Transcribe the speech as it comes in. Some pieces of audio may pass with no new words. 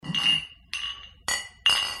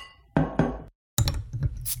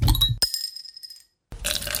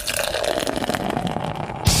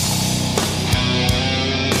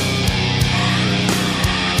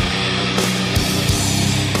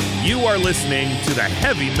are listening to the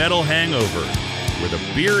Heavy Metal Hangover, where the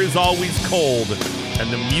beer is always cold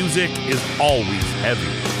and the music is always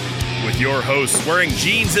heavy. With your hosts wearing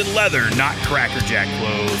jeans and leather, not Cracker Jack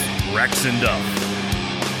clothes, Rex and Duff.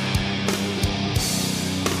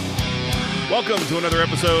 Welcome to another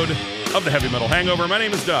episode of the Heavy Metal Hangover. My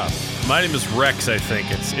name is Duff. My name is Rex, I think.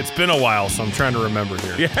 It's been a while, so I'm trying to remember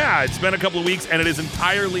here. Yeah, it's been a couple of weeks, and it is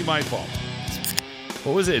entirely my fault.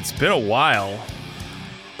 What was it? It's been a while.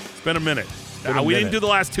 It's been a minute. We didn't do the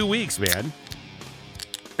last 2 weeks, man.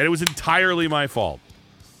 And it was entirely my fault.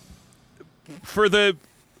 For the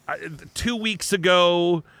 2 weeks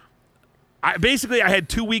ago, I had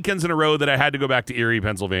 2 weekends in a row that I had to go back to Erie,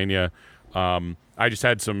 Pennsylvania. I just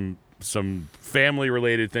had some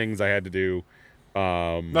family-related things I had to do.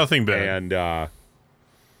 Nothing bad. And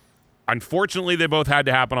unfortunately, they both had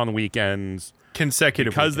to happen on the weekends.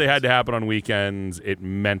 Consecutive Because weekends. they had to happen on weekends, it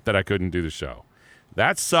meant that I couldn't do the show.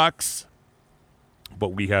 That sucks.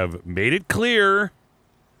 But we have made it clear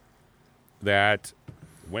that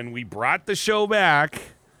when we brought the show back,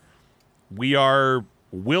 we are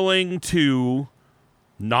willing to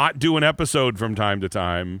not do an episode from time to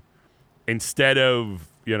time instead of,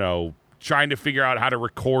 trying to figure out how to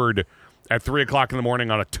record at 3 o'clock in the morning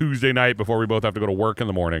on a Tuesday night before we both have to go to work in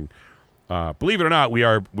the morning. Believe it or not, we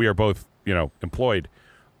are both, employed,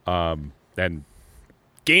 and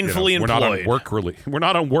Gainfully we're employed. not on work release. We're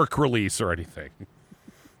not on work release or anything.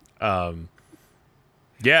 No,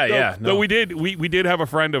 we did have a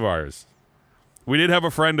friend of ours. We did have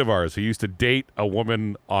a friend of ours who used to date a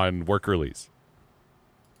woman on work release.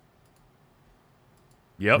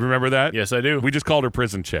 Yep. Remember that? Yes, I do. We just called her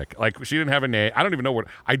Prison Chick. Like, she didn't have a name. I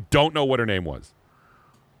don't know what her name was.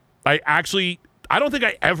 I don't think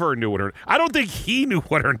I ever knew what her. I don't think he knew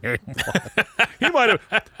what her name was. He might have.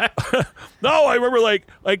 No, I remember like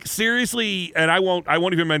seriously, and I won't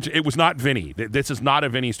even mention. It was not Vinny. This is not a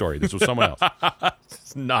Vinny story. This was someone else.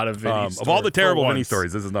 It's not a Vinny story. Of all the terrible Vinny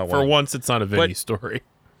stories, this is not one. For once, it's not a Vinny story.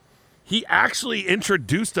 He actually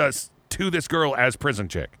introduced us to this girl as Prison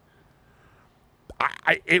Chick.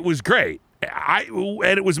 It was great.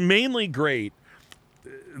 And it was mainly great.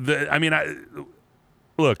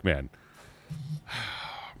 Look, man.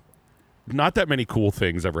 Not that many cool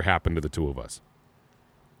things ever happened to the two of us.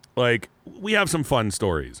 Like, we have some fun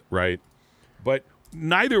stories, right? But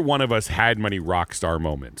neither one of us had many rock star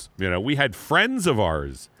moments. We had friends of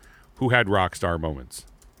ours who had rock star moments.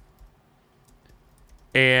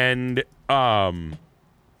 And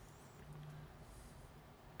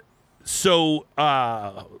so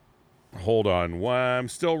hold on. I'm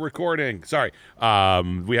still recording. Sorry.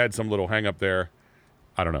 We had some little hang up there.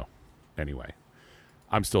 I don't know. Anyway,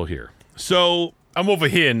 I'm still here. So I'm over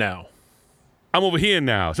here now.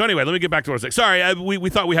 So anyway, let me get back to what I was saying. Sorry, we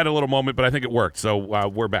thought we had a little moment, but I think it worked. So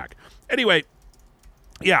we're back. Anyway,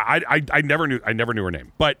 yeah, I never knew her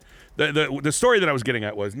name. But the story that I was getting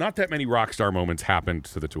at was not that many rock star moments happened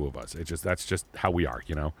to the two of us. That's just how we are,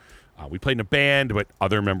 We played in a band, but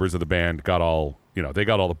other members of the band got all, they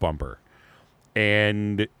got all the bumper.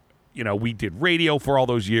 And, we did radio for all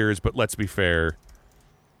those years, but let's be fair,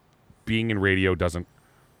 being in radio doesn't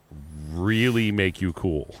really make you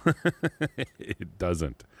cool. It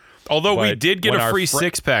doesn't. Although we did get a free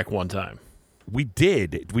six-pack one time. We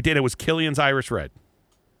did. It was Killian's Irish Red.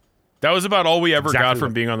 That was about all we ever got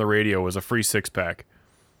from being on the radio was a free six-pack.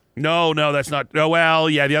 No, that's not. Oh, well,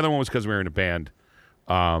 yeah, the other one was because we were in a band.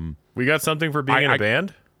 We got something for being in a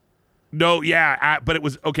band? No, yeah, but it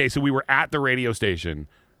was, okay, so we were at the radio station.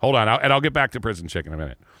 Hold on, I'll get back to Prison Chick in a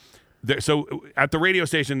minute. So at the radio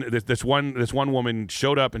station, this one woman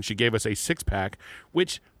showed up and she gave us a six-pack,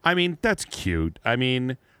 which, that's cute.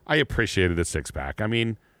 I appreciated a six-pack.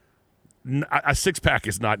 A six-pack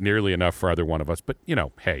is not nearly enough for either one of us, but,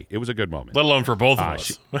 hey, it was a good moment. Let alone for both of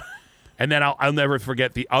us. And then I'll never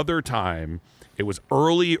forget the other time. It was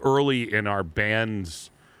early in our band's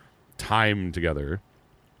time together,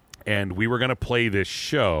 and we were going to play this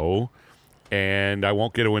show, and I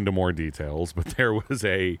won't get into more details, but there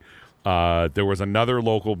was another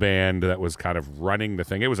local band that was kind of running the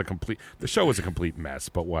thing. The show was a complete mess,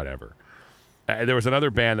 but whatever. There was another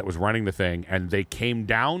band that was running the thing, and they came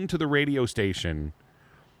down to the radio station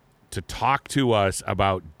to talk to us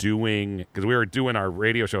about because we were doing our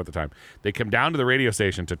radio show at the time. They came down to the radio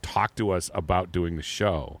station to talk to us about doing the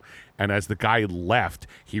show. And as the guy left,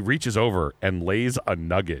 he reaches over and lays a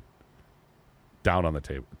nugget down on the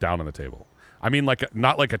table.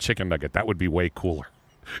 Not like a chicken nugget. That would be way cooler.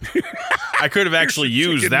 I could have actually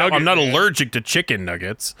used that. Nugget, I'm not allergic to chicken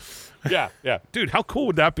nuggets. Yeah. Dude, how cool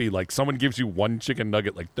would that be? Like, someone gives you one chicken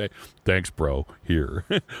nugget, like, thanks, bro, here.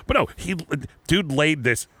 But no, dude laid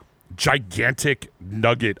this gigantic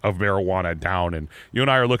nugget of marijuana down, and you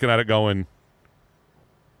and I are looking at it going,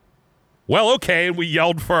 well, okay, and we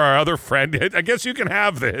yelled for our other friend, I guess you can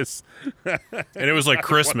have this. And it was like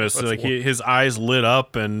Christmas. Like his eyes lit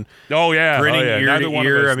up and grinning ear neither to one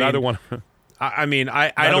ear. of us, neither one. I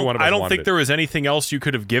don't think there was anything else you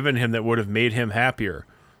could have given him that would have made him happier.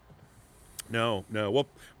 No. Well,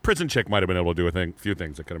 Prison Chick might have been able to do a few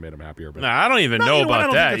things that could have made him happier. But I don't even know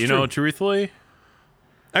about that. True. Truthfully.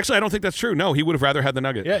 Actually, I don't think that's true. No, he would have rather had the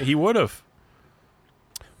nugget. Yeah, he would have.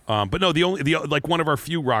 But no, like one of our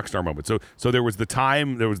few rockstar moments. So there was the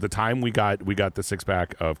time we got the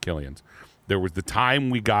 6-pack of Killian's. There was the time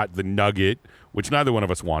we got the nugget, which neither one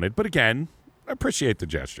of us wanted. But again, I appreciate the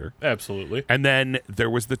gesture. Absolutely. And then there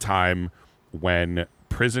was the time when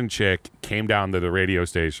Prison Chick came down to the radio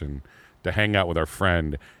station to hang out with our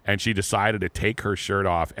friend, and she decided to take her shirt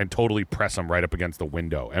off and totally press him right up against the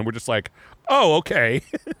window. And we're just like, oh, okay.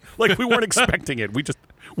 Like we weren't expecting it.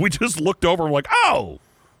 We just looked over and we're like, oh,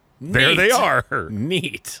 there Neat. they are.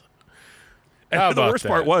 Neat. And the worst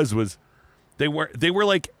part was they were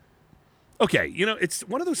like, okay, it's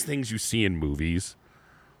one of those things you see in movies.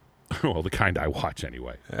 Well, the kind I watch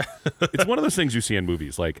anyway. It's one of those things you see in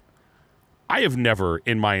movies. Like, I have never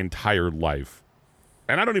in my entire life,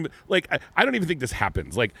 and I don't even think this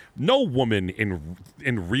happens. Like, no woman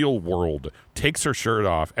in real world takes her shirt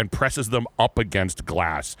off and presses them up against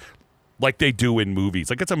glass like they do in movies.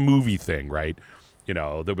 Like, it's a movie thing, right?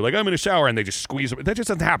 They'll be like, I'm in a shower, and they just squeeze them. That just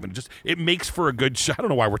doesn't happen. It makes for a good shot. I don't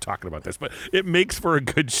know why we're talking about this, but it makes for a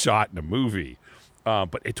good shot in a movie.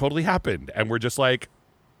 But it totally happened, and we're just like,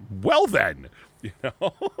 well then,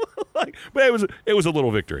 but it was a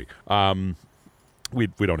little victory. We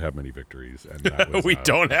don't have many victories, and that was, we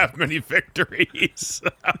don't have many victories.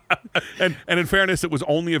 and in fairness, it was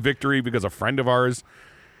only a victory because a friend of ours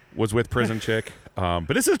was with Prison Chick. But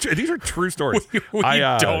these are true stories. We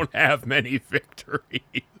don't have many victories.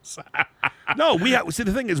 No, see,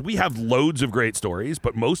 the thing is, we have loads of great stories,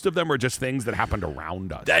 but most of them are just things that happened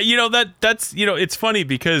around us. That's it's funny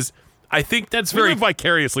because I think that's we live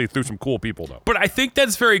vicariously through some cool people, though. But I think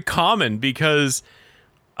that's very common because,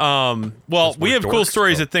 we have cool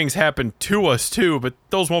stories that things happen to us too, but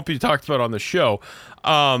those won't be talked about on the show.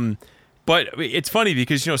 But it's funny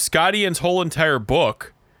because Scott Ian's whole entire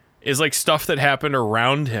book is like stuff that happened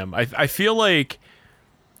around him. I feel like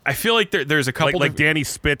there's a couple like Danny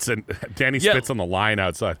spits on the line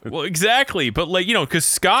outside. Well, exactly, but because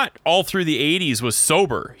Scott all through the 80s was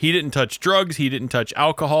sober. He didn't touch drugs. He didn't touch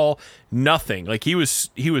alcohol. Nothing. Like he was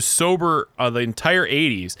sober the entire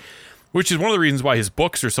 80s, which is one of the reasons why his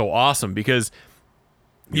books are so awesome. Because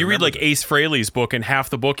you read like Ace Frehley's book, and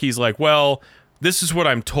half the book he's like, well, this is what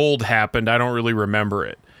I'm told happened. I don't really remember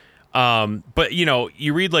it. But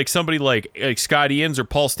you read like somebody like Scott Ian's or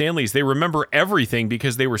Paul Stanley's, they remember everything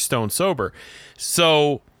because they were stone sober.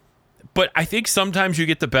 So, but I think sometimes you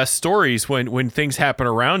get the best stories when things happen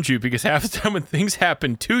around you, because half the time when things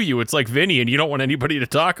happen to you, it's like Vinny and you don't want anybody to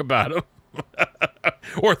talk about them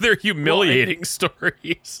or they're humiliating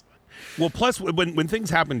stories. Well, plus when things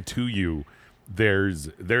happen to you, there's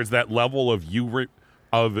that level of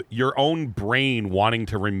of your own brain wanting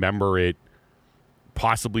to remember it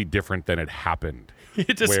possibly different than it happened.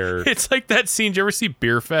 It's like that scene. Did you ever see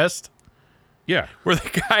Beer Fest? Yeah. Where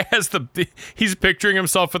the guy he's picturing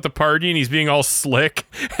himself at the party and he's being all slick.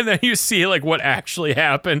 And then you see like what actually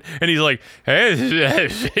happened. And he's like, hey,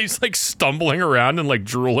 he's like stumbling around and like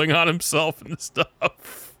drooling on himself and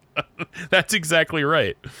stuff. That's exactly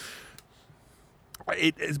right.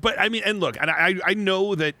 It is, but I mean, and look, and I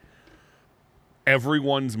know that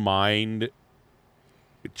everyone's mind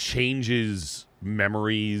changes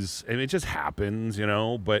memories, and it just happens,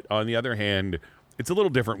 but on the other hand, it's a little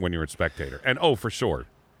different when you're a spectator. And for sure,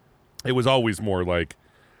 it was always more like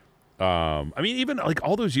even like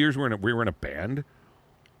all those years we were in a band,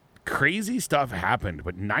 crazy stuff happened,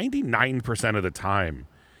 but 99% of the time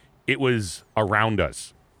it was around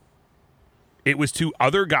us. It was to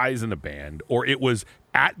other guys in the band, or it was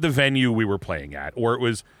at the venue we were playing at, or it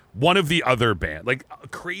was one of the other band. Like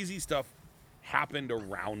crazy stuff happened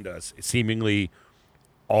around us seemingly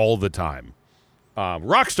all the time.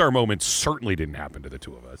 Rockstar moments certainly didn't happen to the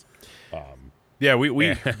two of us.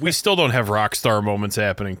 We still don't have rockstar moments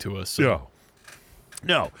happening to us. So.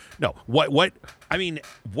 No. What I mean,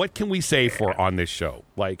 what can we say for on this show?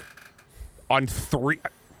 Like on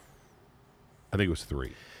I think it was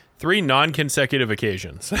 3 non-consecutive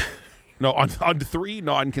occasions. No, on 3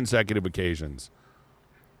 non-consecutive occasions,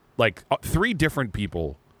 like 3 different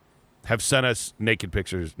people have sent us naked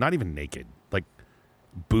pictures, not even naked, like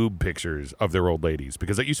boob pictures of their old ladies,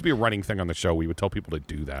 because that used to be a running thing on the show. We would tell people to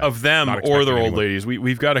do that of them not or expecting their old anyone- ladies.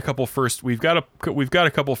 We've got a couple first. We've got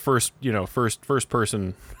a couple first. First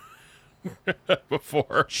person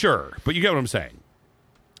before. Sure, but you get what I'm saying.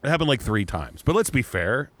 It happened like 3 times. But let's be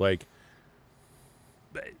fair. Like,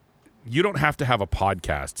 you don't have to have a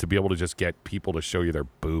podcast to be able to just get people to show you their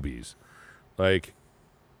boobies. Like,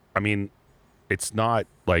 I mean, it's not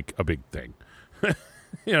like a big thing.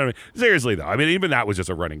 You know what I mean? Seriously though. I mean, even that was just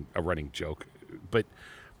a running joke. But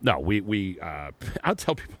no, we I'll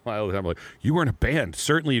tell people all the time, like, you were in a band.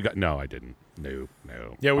 Certainly you got. No, I didn't. No.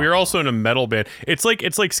 Yeah, we were also in a metal band. It's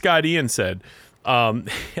like Scott Ian said. And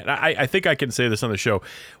I think I can say this on the show.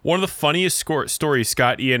 One of the funniest stories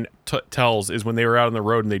Scott Ian tells is when they were out on the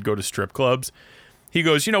road and they'd go to strip clubs. He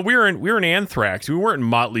goes, we were in Anthrax. We weren't in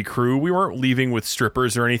Motley Crue. We weren't leaving with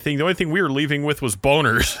strippers or anything. The only thing we were leaving with was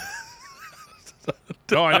boners.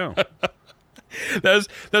 Oh, I know.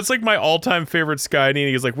 That's like my all-time favorite Scott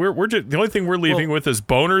Ian. He's like, we're just, the only thing we're leaving with is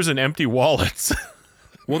boners and empty wallets.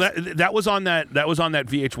 Well, that was on that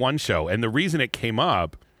VH1 show, and the reason it came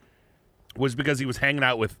up was because he was hanging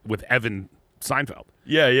out with Evan Seinfeld.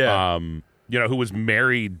 Yeah. Who was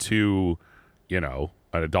married to, an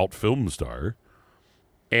adult film star,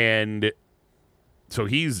 and so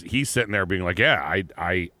he's sitting there being like, yeah,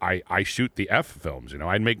 I shoot the F films,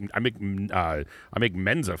 I make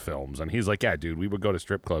Mensa films, and he's like, yeah, dude, we would go to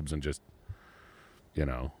strip clubs and just,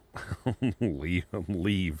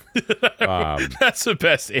 leave. That's the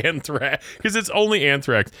best Anthrax, because it's only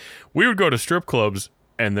Anthrax. We would go to strip clubs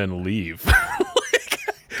and then leave.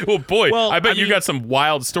 Well, boy, I bet you got some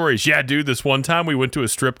wild stories. Yeah, dude, this one time we went to a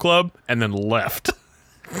strip club and then left.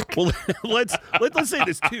 Well, let's say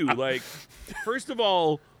this too. Like, first of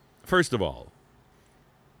all,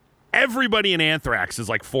 everybody in Anthrax is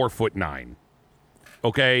like 4'9".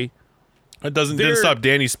 Okay, It didn't stop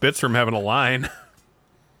Danny Spitz from having a line.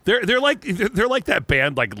 They're like that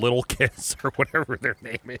band, like Little Kiss or whatever their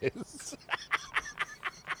name is.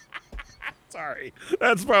 Sorry,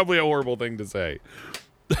 that's probably a horrible thing to say.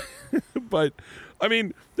 But I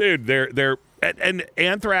mean, dude, they're and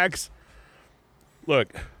Anthrax.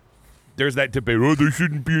 Look, there's that debate. Oh, they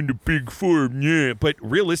shouldn't be in the Big Four. Yeah, but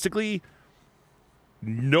realistically,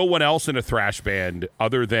 no one else in a thrash band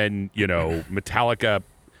other than Metallica,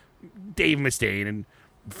 Dave Mustaine, and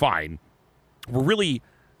fine,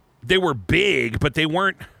 they were big, but they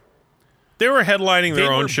weren't. They were headlining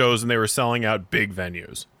their own shows and they were selling out big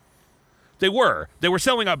venues. They were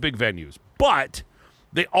selling out big venues, but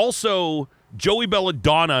they also, Joey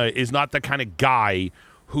Belladonna is not the kind of guy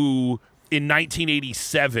who in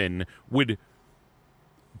 1987 would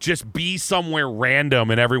just be somewhere random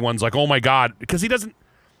and everyone's like, oh my God, because he doesn't,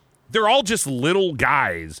 they're all just little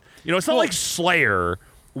guys. It's not like Slayer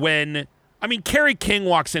when, Kerry King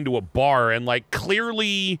walks into a bar and like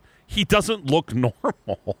clearly he doesn't look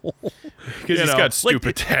normal. Because he's got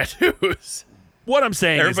stupid tattoos. What I'm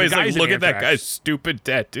saying Everybody's is like, look at that guy's stupid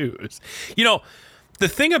tattoos. The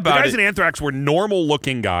thing about the guys in Anthrax were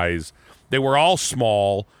normal-looking guys. They were all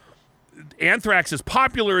small. Anthrax, as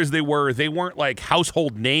popular as they weren't like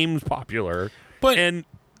household names popular. But and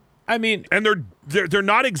they're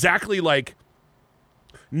not exactly like.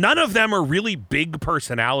 None of them are really big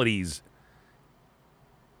personalities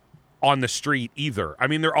on the street either.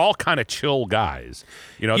 They're all kind of chill guys.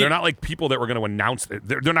 They're not like people that were going to announce.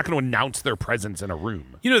 They're not going to announce their presence in a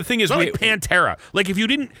room. The thing is, like Pantera. Like if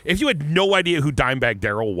you had no idea who Dimebag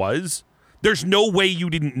Darrell was, there's no way you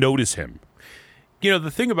didn't notice him. The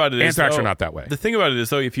thing about it is, Anthrax are not that way. The thing about it is,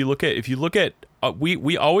 though, if you look at,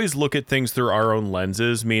 we always look at things through our own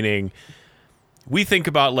lenses, meaning we think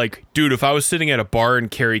about like, dude, if I was sitting at a bar and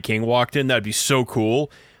Kerry King walked in, that'd be so cool.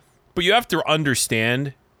 But you have to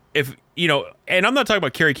understand. If and I'm not talking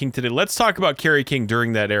about Kerry King today. Let's talk about Kerry King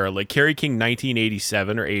during that era, like Kerry King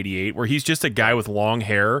 1987 or 88, where he's just a guy with long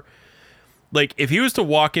hair. Like if he was to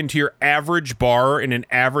walk into your average bar in an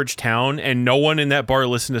average town and no one in that bar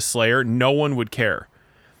listened to Slayer, no one would care.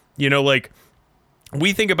 Like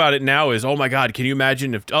we think about it now as, oh my God, can you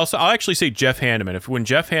imagine if? Also, I'll actually say Jeff Hanneman. If when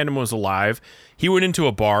Jeff Hanneman was alive, he went into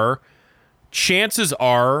a bar, chances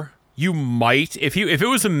are. You might, if it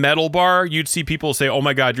was a metal bar, you'd see people say, oh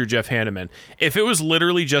my God, you're Jeff Hanneman. If it was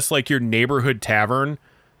literally just like your neighborhood tavern,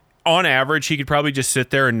 on average, he could probably just sit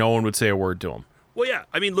there and no one would say a word to him. Well, yeah.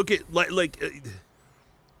 Look at like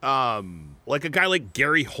a guy like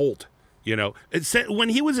Gary Holt. When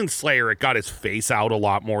he was in Slayer, it got his face out a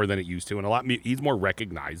lot more than it used to, and he's more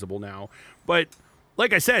recognizable now. But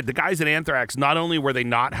like I said, the guys in Anthrax, not only were they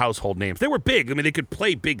not household names, they were big. They could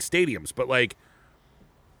play big stadiums, but like.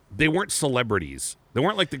 They weren't celebrities. They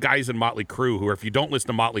weren't like the guys in Motley Crue who, if you don't listen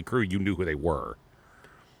to Motley Crue, you knew who they were.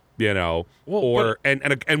 You know,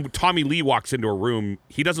 and Tommy Lee walks into a room.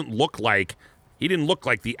 He didn't look like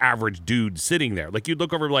the average dude sitting there. Like, you'd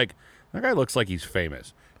look over like, that guy looks like he's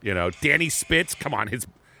famous. You know, Danny Spitz, come on,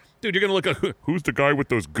 dude, you're gonna look at who's the guy with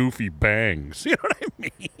those goofy bangs. You know what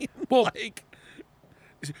I mean? Well, like,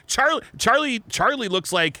 Charlie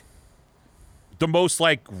looks like the most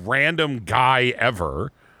like random guy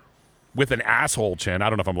ever with an asshole chin. I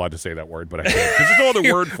don't know if I'm allowed to say that word, but I can, because there's no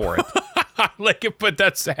other word for it. Like it, but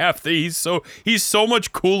that's half the. He's so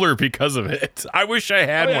much cooler because of it. I wish I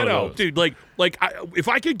had one of those, dude. If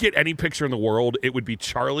I could get any picture in the world, it would be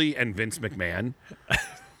Charlie and Vince McMahon.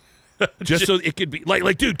 Just so it could be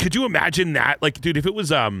like, dude, could you imagine that? Like, dude, if it was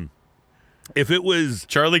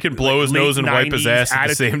Charlie can blow his nose and wipe his ass at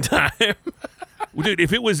the same time. Dude,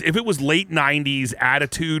 if it was late 90s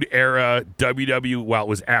Attitude Era WW, well, it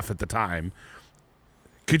was F at the time.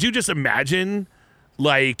 Could you just imagine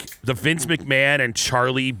like the Vince McMahon and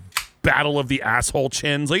Charlie battle of the asshole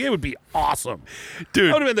chins? Like, it would be awesome. Dude,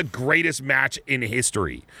 that would have been the greatest match in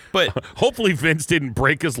history. But hopefully Vince didn't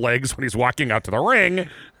break his legs when he's walking out to the ring.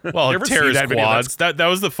 Well, tear his quads. That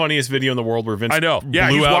was the funniest video in the world where Vince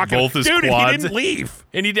blew out both his quads. He didn't leave.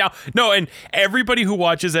 And and everybody who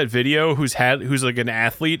watches that video who's like an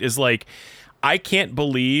athlete is like, I can't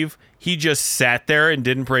believe he just sat there and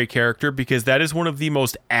didn't break character, because that is one of the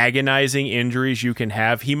most agonizing injuries you can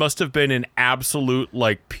have. He must have been in absolute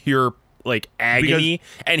like pure like agony,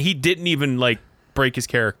 and he didn't even like break his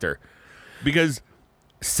character. Because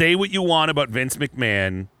say what you want about Vince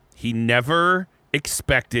McMahon, he never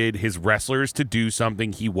expected his wrestlers to do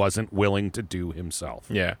something he wasn't willing to do himself.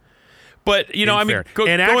 Yeah. But,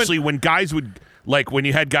 actually, when guys would, like, when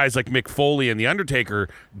you had guys like Mick Foley and The Undertaker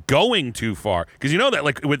going too far, because you know that,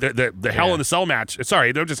 like, with the Hell in the Cell match, sorry,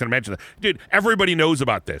 I'm just going to mention that. Dude, everybody knows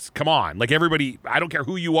about this. Come on. Like, everybody, I don't care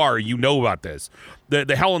who you are, you know about this.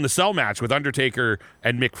 The Hell in the Cell match with Undertaker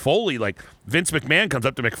and Mick Foley, like, Vince McMahon comes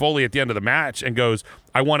up to Mick Foley at the end of the match and goes,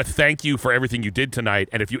 I want to thank you for everything you did tonight,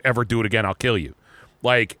 and if you ever do it again, I'll kill you.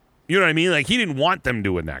 Like, you know what I mean? Like, he didn't want them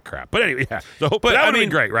doing that crap. But anyway, yeah. So, but that would be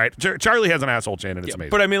great, right? Charlie has an asshole chin, and it's amazing.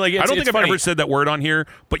 But I mean, like, I don't think I've funny. ever said that word on here,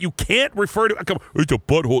 but you can't refer to it's a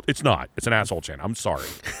butthole. It's not. It's an asshole chin. I'm sorry.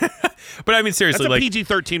 But I mean, seriously, that's a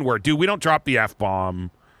PG-13 word, dude. We don't drop the F-bomb.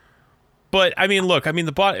 But I mean, look, I mean,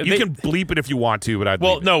 you can bleep it if you want to,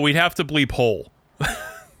 but no, we'd have to bleep hole.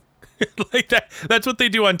 Like that. That's what they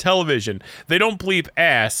do on television. They don't bleep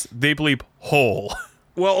ass. They bleep hole.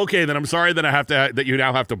 Well, okay, then I'm sorry that you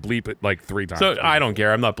now have to bleep it like 3 times. So I don't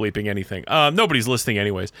care. I'm not bleeping anything. Nobody's listening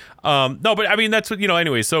anyways. No, but I mean, that's what,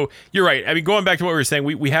 anyway, so you're right. I mean, going back to what we were saying,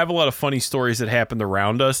 we have a lot of funny stories that happened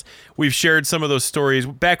around us. We've shared some of those stories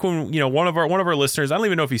back when, one of our listeners, I don't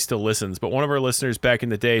even know if he still listens, but one of our listeners back in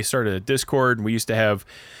the day started a Discord, and we used to have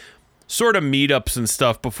sort of meetups and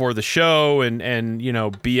stuff before the show and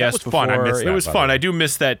BS before. Fun. I miss that, it was fun. I do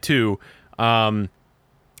miss that too.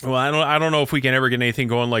 Well, I don't know if we can ever get anything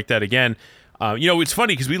going like that again. It's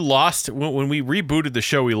funny because we lost when we rebooted the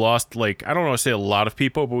show. We lost, like, I don't want to say a lot of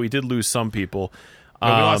people, but we did lose some people. We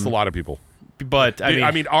lost a lot of people. But I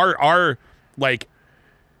mean, our like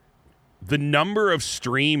the number of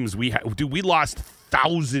streams we had. Dude, we lost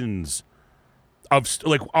thousands of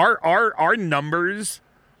like our numbers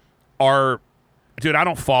are. Dude, I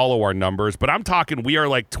don't follow our numbers, but I'm talking. We are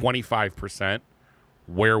like 25%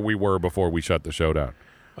 where we were before we shut the show down.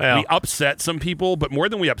 Well, we upset some people, but more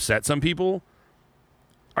than we upset some people,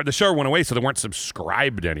 the show went away, so they weren't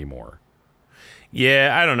subscribed anymore.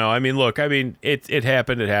 Yeah, I don't know. I mean, look, it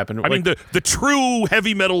happened. It happened. I mean, the true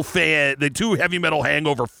heavy metal the two heavy metal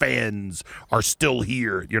hangover fans are still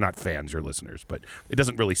here. You're not fans, you're listeners, but it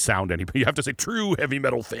doesn't really sound any. You have to say true heavy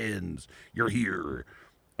metal fans. You're here.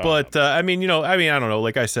 But I don't know.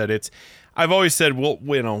 Like I said, I've always said,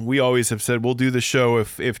 we always have said we'll do the show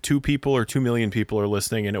if 2 people or 2 million people are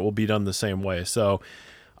listening, and it will be done the same way. So,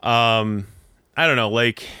 I don't know,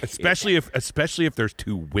 like especially if there's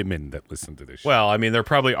 2 women that listen to this show. Well, I mean, there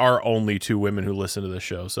probably are only 2 women who listen to this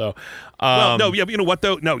show. So, no, yeah, you know what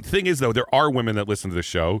though? No, the thing is though, there are women that listen to the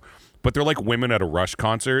show, but they're like women at a Rush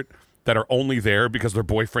concert that are only there because their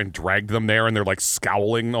boyfriend dragged them there, and they're like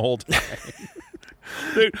scowling the whole time.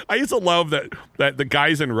 Dude, I used to love that the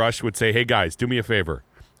guys in Rush would say, hey guys, do me a favor.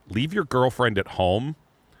 Leave your girlfriend at home.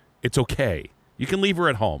 It's okay. You can leave her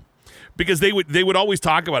at home. Because they would always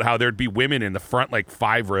talk about how there'd be women in the front like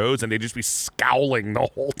 5 rows, and they'd just be scowling the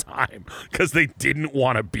whole time because they didn't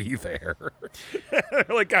want to be there.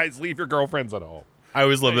 Like, guys, leave your girlfriends at home. I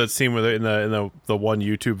always love that scene where in the one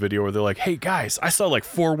YouTube video where they're like, "Hey guys, I saw like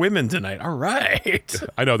 4 women tonight." All right.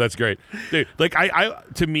 I know, that's great. Dude, like I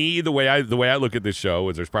to me the way I look at this show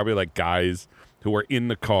is there's probably like guys who are in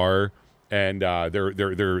the car and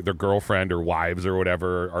their girlfriend or wives or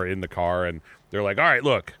whatever are in the car and they're like, "All right,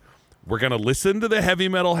 look, we're going to listen to the Heavy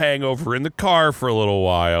Metal Hangover in the car for a little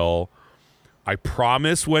while. I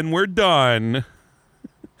promise when we're done,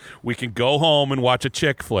 we can go home and watch a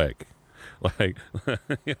chick flick." Like,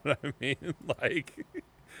 you know what I mean? Like,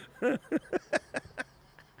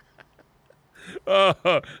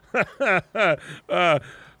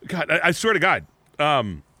 God, I swear to God,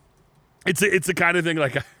 it's the kind of thing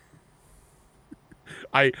like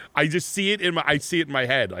I just see it in my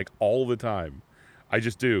head like all the time. I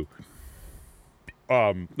just do.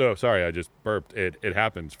 No, sorry, I just burped. It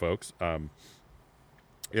happens, folks. You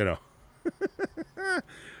know.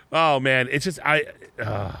 Oh man, it's just I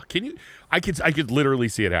could literally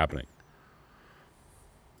see it happening.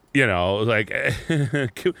 You know, like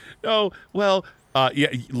no, well, yeah,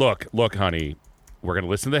 look, honey, we're gonna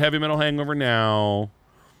listen to the Heavy Metal Hangover now.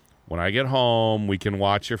 When I get home, we can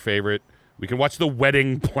watch your favorite. We can watch The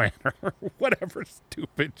Wedding Planner, whatever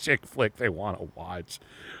stupid chick flick they want to watch.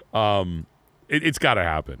 It's got to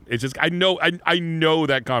happen. It's just I know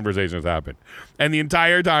that conversation has happened, and the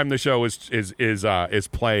entire time the show is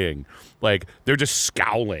playing, like they're just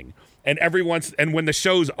scowling, and when the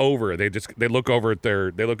show's over, they look over at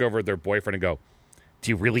their boyfriend and go,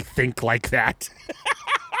 "Do you really think like that?"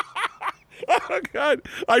 Oh God,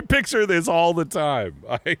 I picture this all the time.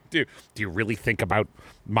 I do. Do you really think about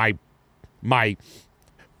my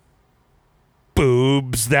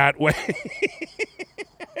boobs that way?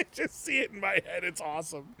 I just see it in my head. It's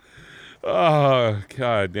awesome. Oh,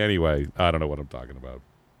 God. Anyway, I don't know what I'm talking about.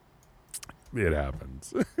 It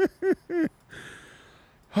happens.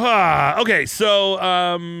 Okay, so,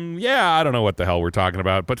 yeah, I don't know what the hell we're talking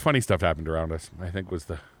about, but funny stuff happened around us, I think was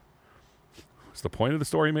the point of the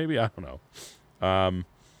story, maybe? I don't know.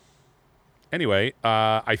 Anyway,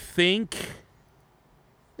 I think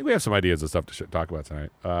we have some ideas of stuff to talk about tonight.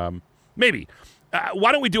 Maybe.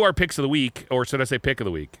 Why don't we do our picks of the week, or should I say pick of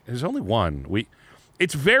the week? There's only one.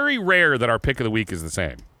 It's very rare that our pick of the week is the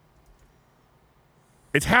same.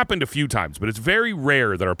 It's happened a few times, but it's very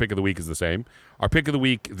rare that our pick of the week is the same. Our pick of the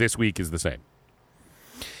week this week is the same.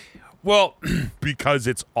 Well, because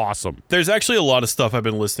it's awesome. There's actually a lot of stuff I've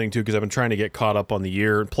been listening to because I've been trying to get caught up on the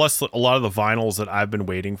year. Plus, a lot of the vinyls that I've been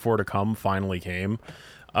waiting for to come finally came.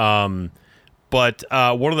 But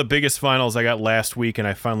one of the biggest vinyls I got last week, and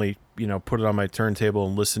I finally, put it on my turntable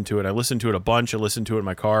and listened to it. I listened to it a bunch. I listened to it in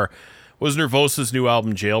my car. Was Nervosa's new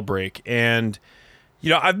album, Jailbreak. And,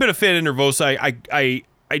 I've been a fan of Nervosa.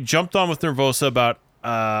 I jumped on with Nervosa about,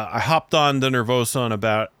 I hopped on the Nervosa on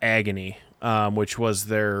about Agony, which was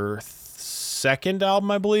their second album,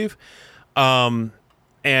 I believe. And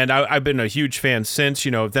I've been a huge fan since,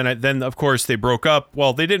 then of course they broke up.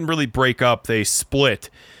 Well, they didn't really break up. They split.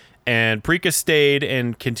 And Prika stayed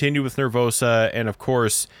and continued with Nervosa, and of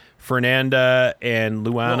course Fernanda and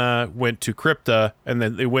Luana went to Crypta, and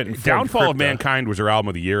then they went and formed Downfall Crypta. of Mankind was her album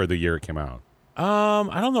of the year it came out.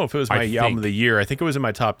 I don't know if it was my album of the year. I think it was in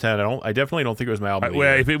my top 10. I definitely don't think it was my album of the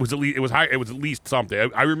year. If it was it was at least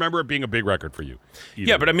something. I remember it being a big record for you.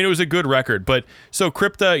 Yeah, but I mean it was a good record. But so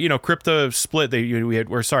Crypta, Crypta split.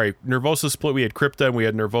 Nervosa split. We had Crypta and we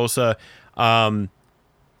had Nervosa.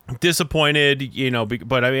 Disappointed,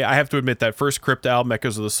 but I mean I have to admit that first Crypta album,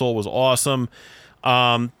 Echoes of the Soul, was awesome.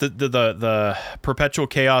 The Perpetual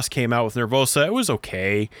Chaos came out with Nervosa. It was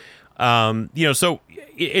okay. So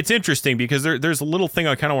it's interesting because there's a little thing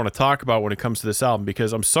I kind of want to talk about when it comes to this album,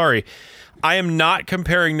 because I'm sorry, I am not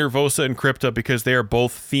comparing Nervosa and Crypta because they are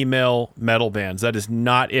both female metal bands. That is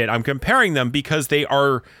not it. I'm comparing them because they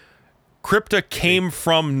are. Crypta came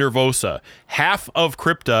from Nervosa. Half of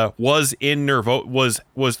Crypta was in Nervosa. Was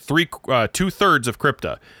 2/3 of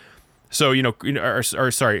Crypta. So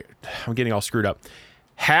sorry, I'm getting all screwed up.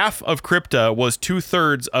 Half of Crypta was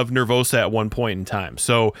 2/3 of Nervosa at one point in time.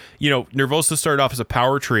 So Nervosa started off as a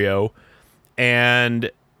power trio,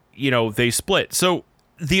 and they split. So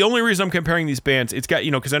the only reason I'm comparing these bands, it's got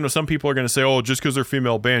because I know some people are going to say, oh, just because they're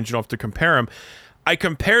female bands, you don't have to compare them. I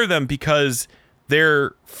compare them because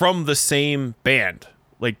they're from the same band.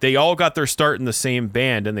 Like they all got their start in the same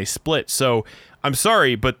band and they split. So I'm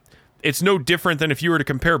sorry, but it's no different than if you were to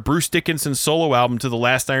compare Bruce Dickinson's solo album to the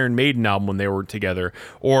last Iron Maiden album when they were together,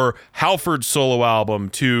 or Halford's solo album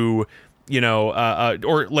to,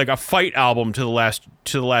 or like a Fight album to the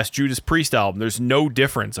last Judas Priest album. There's no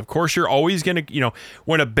difference. Of course, you're always going to,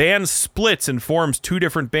 when a band splits and forms two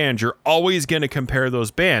different bands, you're always going to compare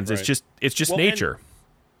those bands. Right. It's just nature.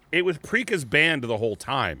 It was Preeka's band the whole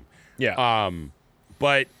time. Yeah.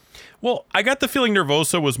 But I got the feeling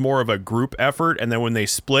Nervosa was more of a group effort, and then when they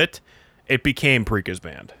split, it became Preeka's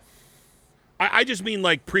band. I just mean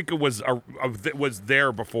like Preeka was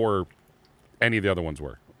there before any of the other ones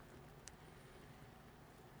were.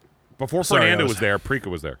 Before Fernando was there, Preeka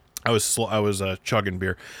was there. I was chugging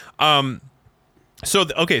beer. So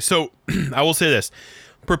I will say this: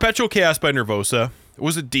 Perpetual Chaos by Nervosa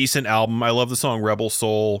was a decent album. I love the song Rebel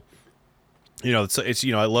Soul. It's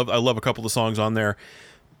I love a couple of the songs on there,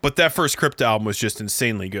 but that first Crypta album was just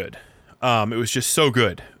insanely good. It was just so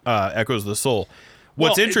good. Echoes of the Soul.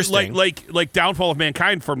 What's interesting, like Downfall of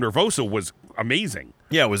Mankind from Nervosa was amazing.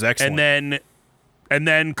 Yeah, it was excellent. And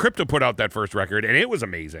then Crypta put out that first record, and it was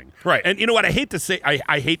amazing. Right. And you know what? I hate to say,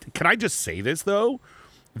 can I just say this, though?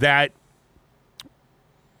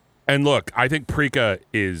 And look, I think Preeka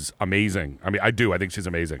is amazing. I mean, I do. I think she's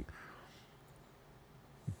amazing.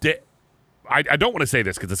 I don't want to say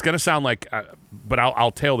this because it's going to sound like, but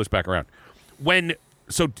I'll tail this back around.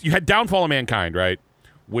 So you had Downfall of Mankind, right?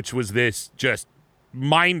 Which was this just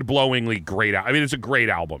mind-blowingly great. I mean, it's a great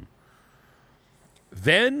album.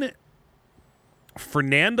 Then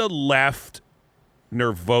Fernanda left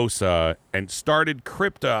Nervosa and started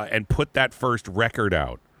Crypta and put that first record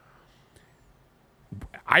out.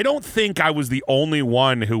 I don't think I was the only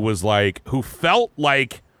one who felt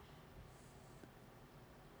like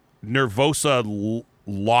Nervosa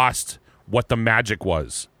lost what the magic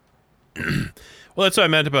was. Well, that's what I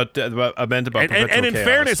meant about Perpetual and in Chaos.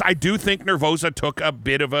 fairness, I do think Nervosa took a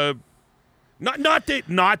bit of a not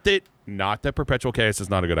that Perpetual Chaos is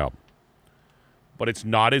not a good album. But it's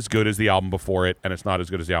not as good as the album before it, and it's not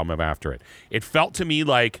as good as the album after it. It felt to me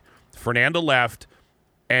like Fernanda left,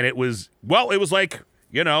 and it was like,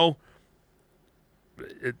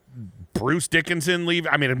 Bruce Dickinson leave.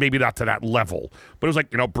 I mean, maybe not to that level, but it was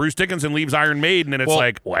like, Bruce Dickinson leaves Iron Maiden, and it's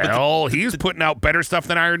he's putting out better stuff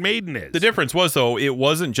than Iron Maiden is. The difference was, though, it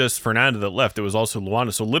wasn't just Fernanda that left; it was also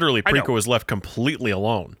Luana. So literally, Preeka was left completely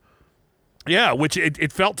alone. Yeah, which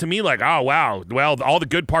it felt to me like, oh wow, well, all the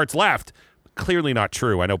good parts left. Clearly not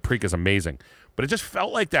true. I know Preeka's amazing, but it just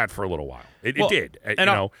felt like that for a little while. It did. And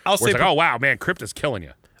I'll say, it's like, oh wow, man, Crypta's killing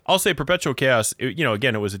you. I'll say Perpetual Chaos.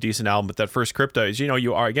 Again, it was a decent album, but that first Crypta is, we're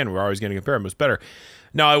always going to compare them. It was better.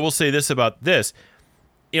 Now, I will say this about this.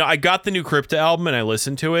 I got the new Crypta album and I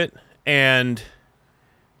listened to it, and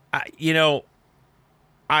I'm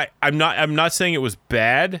not saying it was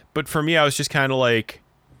bad, but for me, I was just kind of like,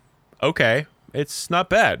 okay, it's not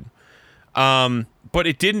bad. But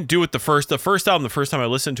it didn't do it the first album. The first time I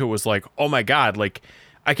listened to it was like, oh my God, like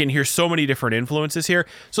I can hear so many different influences here.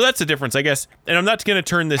 So that's the difference, I guess. And I'm not going to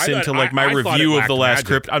turn this into like my review of the last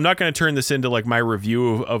Crypta. I'm not going to turn this into like my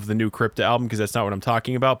review of the new Crypta album because that's not what I'm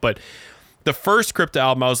talking about. But the first Crypta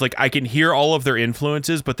album, I was like, I can hear all of their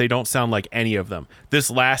influences, but they don't sound like any of them. This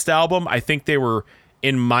last album, I think they were,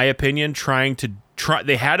 in my opinion,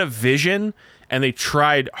 they had a vision and they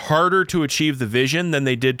tried harder to achieve the vision than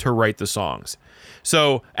they did to write the songs.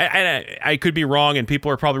 So I could be wrong, and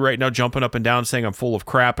people are probably right now jumping up and down saying I'm full of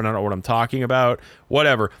crap and I don't know what I'm talking about.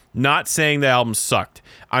 Whatever. Not saying the album sucked.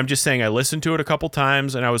 I'm just saying I listened to it a couple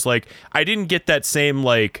times, and I was like, I didn't get that same,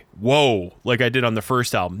 like, whoa, like I did on the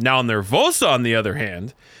first album. Now, on Nervosa, on the other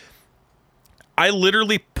hand, I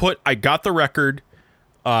got the record,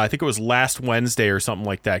 I think it was last Wednesday or something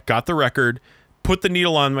like that, got the record, put the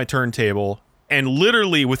needle on my turntable, and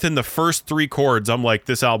literally within the first 3 chords, I'm like,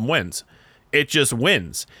 this album wins. It just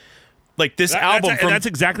wins. Like this album. That's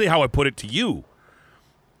exactly how I put it to you.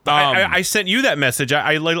 I sent you that message.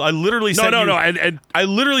 I literally sent you. And I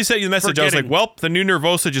literally sent you the message. I was like, well, the new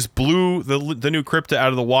Nervosa just blew the new Crypta out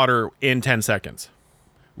of the water in 10 seconds.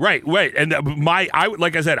 Right. And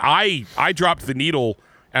like I said, I dropped the needle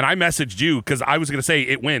and I messaged you because I was going to say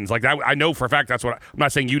it wins. Like I know for a fact that's what I'm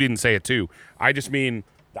not saying you didn't say it too. I just mean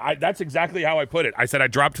that's exactly how I put it. I said I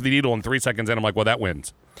dropped the needle in 3 seconds and I'm like, well, that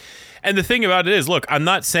wins. And the thing about it is, look, I'm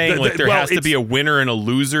not saying there has to be a winner and a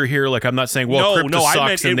loser here. Like, I'm not saying, well, Crypta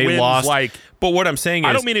sucks and they lost. But what I'm saying is,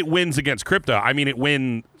 I don't mean it wins against Crypta. I mean it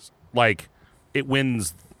wins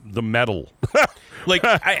the medal.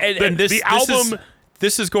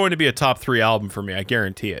 This is going to be a top 3 album for me. I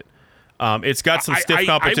guarantee it. It's got some stiff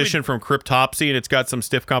competition from Cryptopsy, and it's got some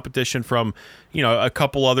stiff competition from a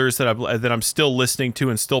couple others that I'm still listening to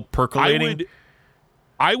and still percolating.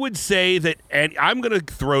 I would say that, and I'm going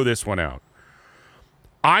to throw this one out.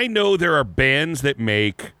 I know there are bands that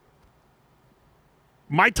make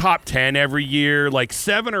my top 10 every year, like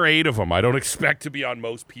 7 or 8 of them, I don't expect to be on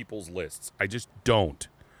most people's lists. I just don't.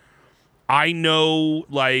 I know,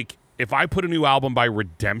 like, if I put a new album by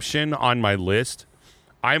Redemption on my list,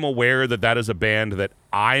 I'm aware that that is a band that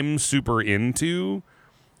I'm super into,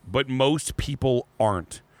 but most people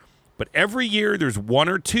aren't. But every year there's 1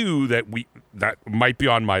 or 2 that might be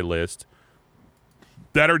on my list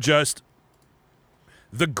that are just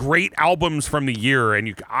the great albums from the year.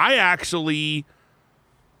 And I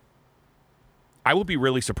will be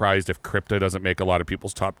really surprised if Crypta doesn't make a lot of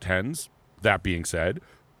people's top 10s. That being said,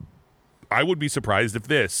 I would be surprised if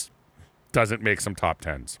this doesn't make some top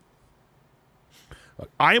 10s.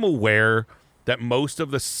 I am aware that most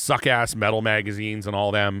of the suck-ass metal magazines and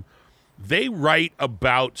all them, they write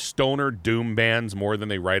about stoner doom bands more than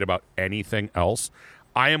they write about anything else.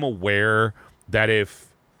 I am aware that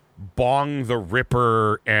if Bong the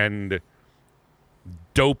Ripper and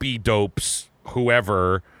Dopey Dopes,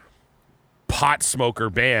 whoever, pot smoker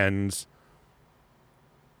bands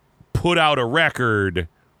put out a record,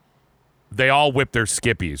 they all whip their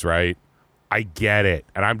skippies, right? I get it.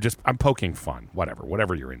 And I'm poking fun.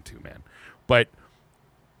 Whatever you're into, man. But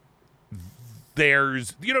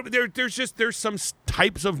there's some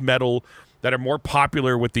types of metal that are more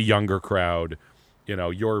popular with the younger crowd. You know,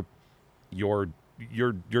 your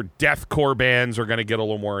deathcore bands are going to get a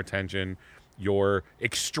little more attention. Your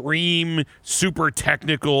extreme, super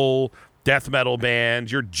technical death metal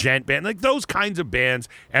bands, your gent band, like those kinds of bands,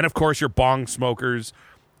 and of course your bong smokers,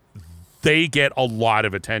 they get a lot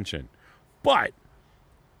of attention. But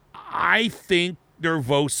I think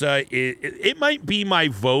Nervosa, it might be my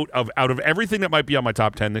vote out of everything that might be on my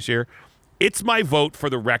top 10 this year. It's my vote for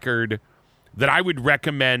the record that I would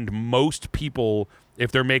recommend most people,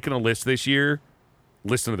 if they're making a list this year,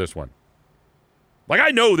 listen to this one. Like, I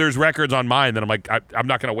know there's records on mine that I'm like, I'm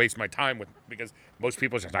not going to waste my time with, because most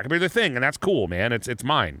people are just not going to be their thing, and that's cool, man. It's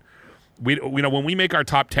mine. When we make our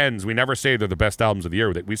top 10s, we never say they're the best albums of the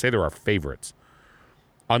year. We say they're our favorites.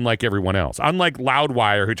 Unlike everyone else. Unlike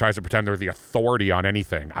Loudwire, who tries to pretend they're the authority on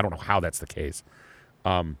anything. I don't know how that's the case.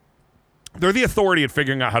 They're the authority at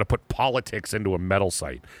figuring out how to put politics into a metal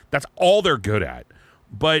site. That's all they're good at.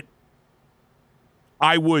 But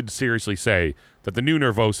I would seriously say that the new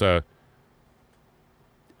Nervosa,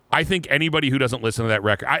 I think anybody who doesn't listen to that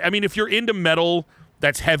record, I mean, if you're into metal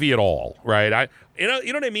that's heavy at all, right? You know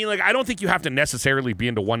what I mean? Like, I don't think you have to necessarily be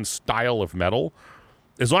into one style of metal.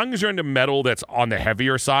 As long as you're into metal that's on the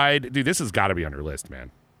heavier side, dude, this has got to be on your list,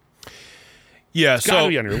 man. Yeah, it's got to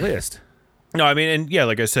be on your list. No, I mean, and yeah,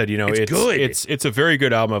 like I said, you know, it's good. It's a very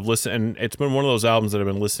good album. I've listened, and it's been one of those albums that I've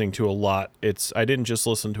been listening to a lot. I didn't just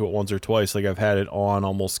listen to it once or twice. Like, I've had it on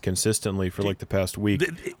almost consistently for like the past week,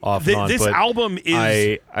 off and on. This album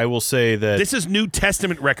is, I will say that this is New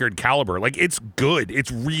Testament record caliber. Like, it's good.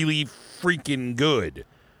 It's really freaking good.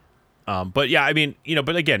 But yeah, I mean, you know,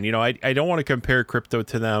 but again, you know, I don't want to compare Crypto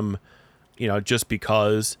to them, you know, just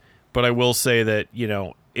because. But I will say that, you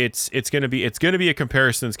know, it's gonna be a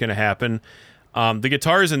comparison that's gonna happen. The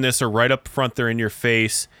guitars in this are right up front; they're in your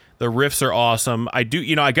face. The riffs are awesome. I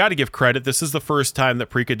got to give credit. This is the first time that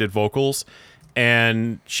Preeka did vocals,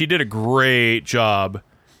 and she did a great job.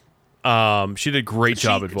 She did a great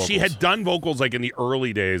job at vocals. She had done vocals like in the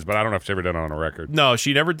early days, but I don't know if she ever did it on a record. No,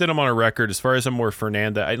 she never did them on a record. As far as I'm aware,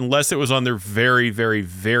 Fernanda, unless it was on their very, very,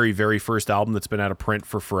 very, very first album that's been out of print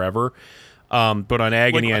for forever. But on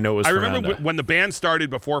Agony, I know it was Fernanda. Remember when the band started,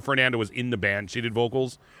 before Fernanda was in the band, she did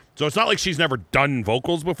vocals. So it's not like she's never done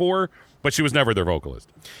vocals before, but she was never their vocalist.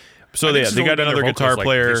 So they got another guitar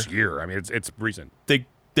player this year. I mean, it's recent.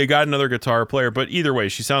 They got another guitar player, but either way,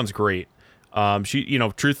 she sounds great. She, you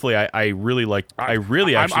know, truthfully, I really like.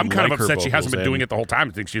 I'm kind of upset she hasn't been doing it the whole time.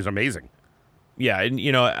 I think she's amazing. Yeah, and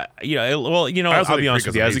I'll be honest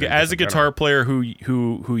with you. As a guitar player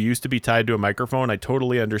who used to be tied to a microphone, I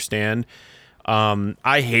totally understand.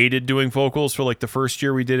 I hated doing vocals for like the first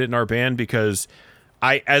year we did it in our band, because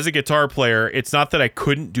as a guitar player, it's not that I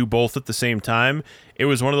couldn't do both at the same time. It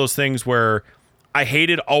was one of those things where I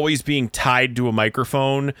hated always being tied to a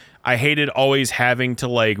microphone. I hated always having to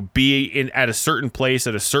like be at a certain place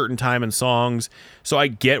at a certain time in songs. So I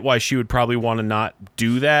get why she would probably want to not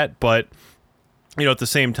do that, but you know, at the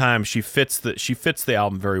same time, she fits the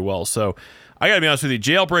album very well. So I gotta be honest with you,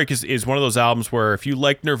 Jailbreak is one of those albums where if you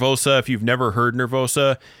like Nervosa, if you've never heard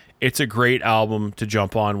Nervosa, it's a great album to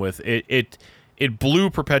jump on with. It blew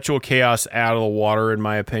Perpetual Chaos out of the water, in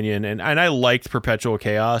my opinion, and I liked Perpetual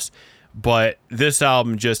Chaos, but this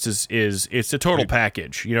album just is it's a total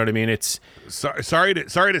package. You know what I mean? It's sorry to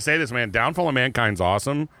say this, man. Downfall of Mankind's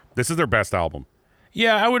awesome. This is their best album.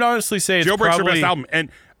 Yeah, I would honestly say it's Jailbreak's probably their best album,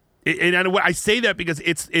 and And I say that because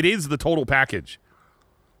it is the total package.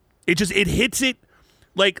 It hits it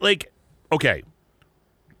like okay.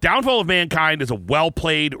 Downfall of Mankind is a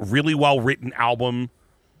well-played, really well-written album.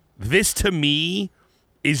 This to me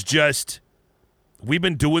is just, we've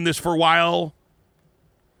been doing this for a while.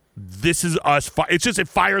 This is us. It's just, it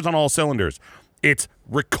fires on all cylinders. It's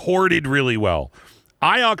recorded really well.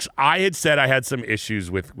 I had said I had some issues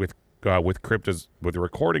with Crypta's, with the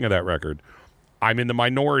recording of that record. I'm in the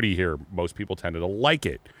minority here. Most people tended to like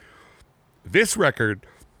it. This record,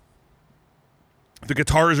 the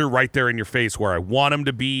guitars are right there in your face where I want them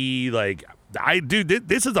to be. Like,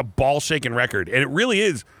 this is a ball-shaking record, and it really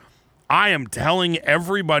is. I am telling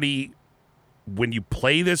everybody, when you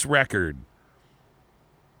play this record,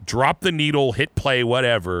 drop the needle, hit play,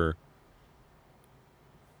 whatever,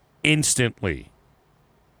 instantly.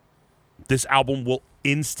 This album will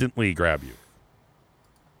instantly grab you.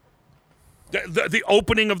 The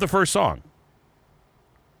opening of the first song.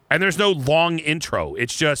 And there's no long intro.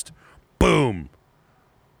 It's just boom.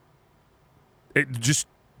 It just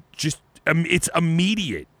it's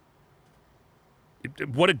immediate.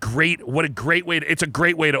 What a great way to, it's a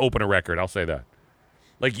great way to open a record, I'll say that.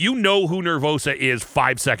 Like, you know who Nervosa is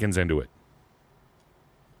 5 seconds into it.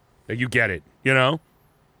 You get it, you know?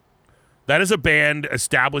 That is a band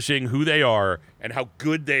establishing who they are and how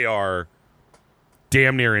good they are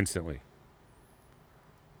damn near instantly.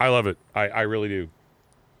 I love it. I really do.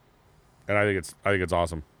 And I think it's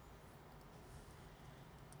awesome.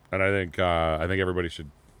 And I think everybody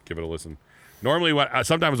should give it a listen. Normally,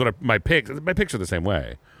 sometimes when my picks are the same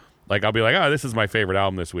way. Like, I'll be like, oh, this is my favorite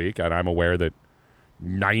album this week, and I'm aware that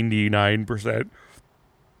 99%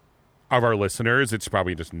 of our listeners, it's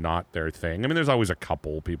probably just not their thing. I mean, there's always a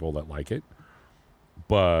couple people that like it,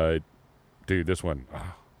 but dude, this one,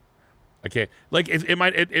 I can't. Like,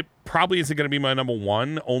 it probably isn't going to be my number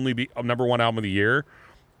one album of the year,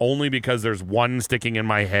 only because there's one sticking in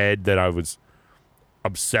my head that I was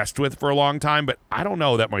obsessed with for a long time, but I don't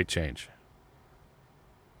know, that might change.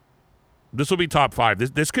 This will be top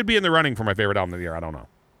 5. This could be in the running for my favorite album of the year. I don't know.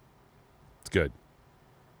 It's good.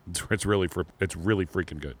 It's really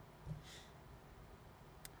freaking good.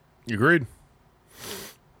 Agreed.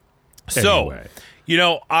 Anyway.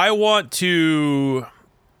 So, I want to,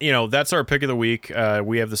 that's our pick of the week.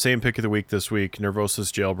 We have the same pick of the week this week,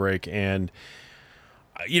 Nervosa's Jailbreak. And,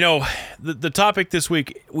 the topic this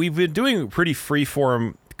week, we've been doing pretty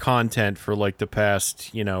freeform content for like the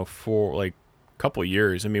past, for like couple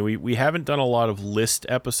years. I mean, we haven't done a lot of list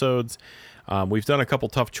episodes. We've done a couple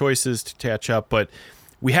tough choices to catch up, but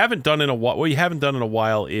what we haven't done in a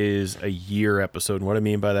while is a year episode. And what I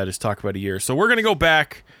mean by that is talk about a year. So we're gonna go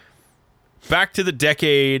back to the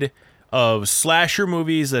decade of slasher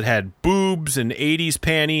movies that had boobs and 80s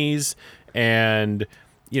panties, and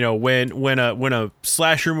when a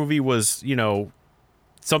slasher movie was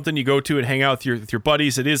something you go to and hang out with your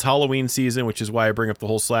buddies. It is Halloween season, which is why I bring up the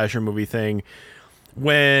whole slasher movie thing.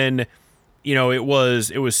 When it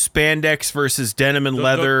was spandex versus denim and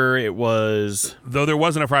leather. It was, though there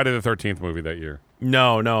wasn't a Friday the 13th movie that year.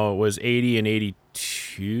 No, it was 80 and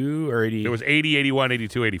 82 or 80. It was 80, 81,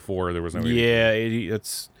 82, 84. There was no 80. Yeah, 80.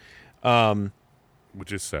 That's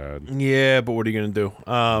which is sad. Yeah, but what are you gonna do?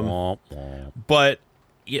 But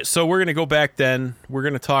yeah, so we're gonna go back then. We're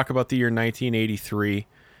gonna talk about the year 1983.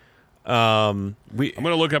 I'm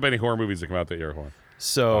gonna look up any horror movies that come out that year. Hold on.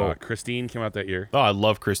 So Christine came out that year. Oh, I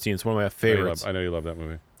love Christine. It's one of my favorites. I know you love that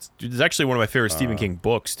movie. It's actually one of my favorite Stephen King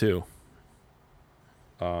books too.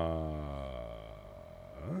 Yeah.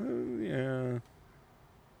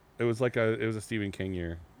 It was a Stephen King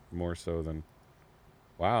year more so than.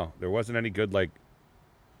 Wow, there wasn't any good like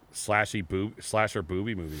slasher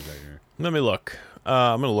booby movies that year. Let me look.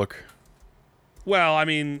 I'm gonna look. Well, I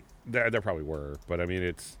mean, there probably were, but I mean,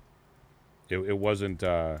 it wasn't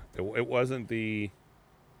the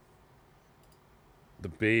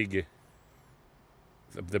big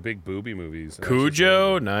booby movies.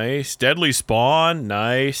 Cujo, nice. Deadly Spawn,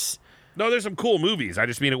 nice. No, there's some cool movies. I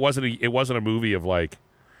just mean it wasn't a movie of like.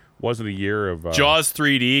 Wasn't a year of Jaws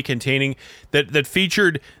 3D containing that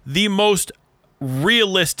featured the most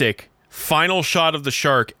realistic final shot of the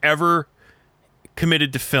shark ever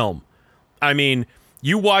committed to film. I mean,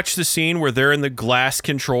 you watch the scene where they're in the glass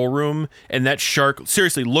control room and that shark,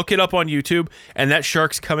 seriously, look it up on YouTube, and that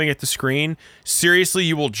shark's coming at the screen. Seriously,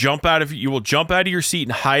 you will jump out of your seat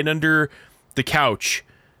and hide under the couch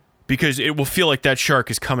because it will feel like that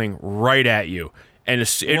shark is coming right at you. And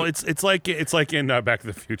it's like in Back to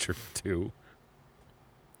the Future 2.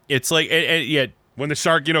 It's like When the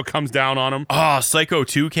shark, comes down on him. Oh, Psycho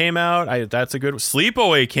 2 came out. That's a good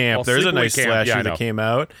Sleepaway Camp. Well, There's a Sleepaway nice Camp. slasher Yeah, I that know. came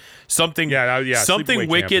out. Something Sleepaway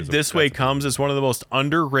Wicked Camp This Way Comes is one of the most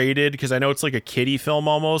underrated, because I know it's like a kiddie film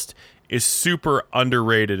almost, is super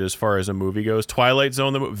underrated as far as a movie goes. Twilight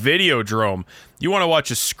Zone, Videodrome. You want to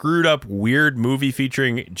watch a screwed up weird movie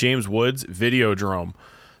featuring James Woods? Videodrome.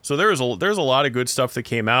 So there's a lot of good stuff that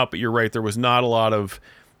came out, but you're right, there was not a lot of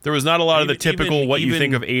the typical you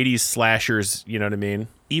think of 80s slashers, you know what I mean?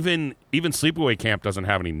 Even Sleepaway Camp doesn't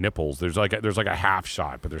have any nipples. There's like a half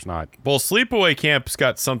shot, but there's not. Well, Sleepaway Camp's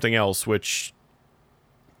got something else, which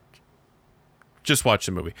just watch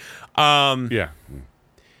the movie. Yeah.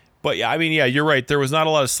 But yeah, I mean, yeah, you're right. There was not a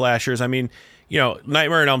lot of slashers. I mean,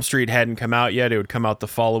 Nightmare on Elm Street hadn't come out yet. It would come out the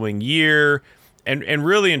following year. And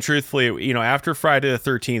really and truthfully, after Friday the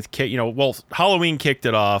 13th, Halloween kicked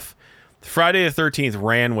it off. Friday the 13th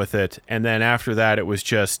ran with it, and then after that it was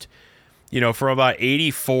just, from about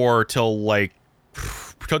 84 till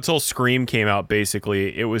Scream came out,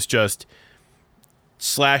 basically, it was just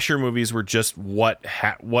slasher movies were just what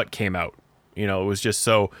came out. It was just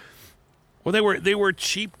so. Well, they were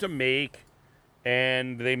cheap to make,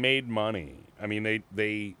 and they made money. I mean,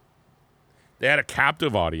 they had a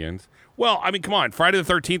captive audience. Well, I mean, come on, Friday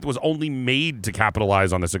the 13th was only made to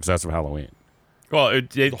capitalize on the success of Halloween. Well,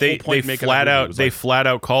 they flat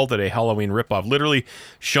out called it a Halloween ripoff. Literally,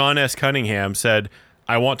 Sean S. Cunningham said,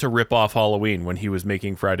 "I want to rip off Halloween" when he was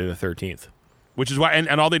making Friday the 13th. Which is why, and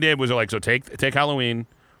all they did was so take Halloween,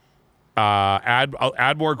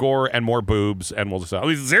 add more gore and more boobs, and we'll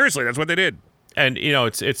just seriously, that's what they did. And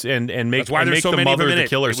it's and make so the many mother of them in the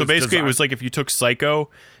killer. it. So basically, it was like if you took Psycho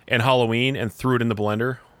and Halloween and threw it in the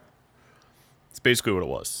blender. It's basically what it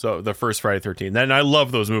was. So the first Friday 13th. And I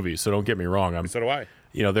love those movies, so don't get me wrong. So do I.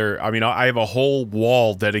 I have a whole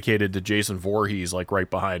wall dedicated to Jason Voorhees, like right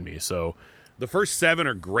behind me. So the first 7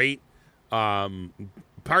 are great.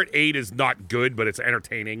 Part 8 is not good, but it's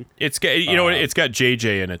entertaining. It's got it's got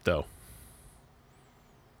JJ in it though.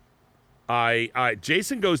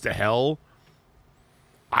 Jason Goes to Hell.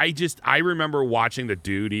 I remember watching the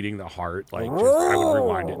dude eating the heart. I would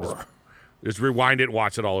rewind it. Just rewind it and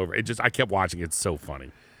watch it all over. I kept watching it. It's so funny.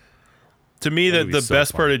 To me, the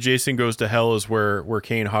best part of Jason Goes to Hell is where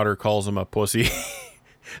Kane Hodder calls him a pussy.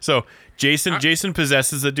 So Jason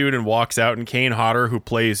possesses a dude and walks out, and Kane Hodder, who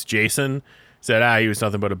plays Jason, said, he was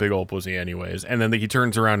nothing but a big old pussy anyways. And then he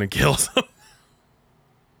turns around and kills him.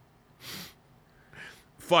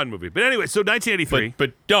 Fun movie. But anyway, so 1983.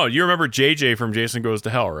 But no, you remember JJ from Jason Goes to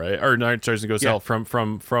Hell, right? Or not Jason Goes to Hell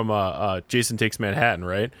from Jason Takes Manhattan,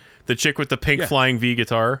 right? The chick with the pink flying V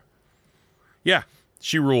guitar. Yeah.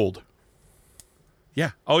 She ruled.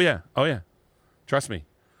 Yeah. Oh, yeah. Trust me.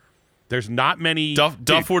 There's not many.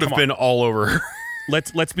 Duff would have been all over her.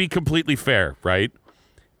 Let's be completely fair, right?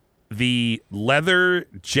 The leather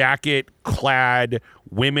jacket clad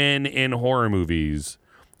women in horror movies.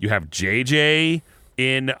 You have JJ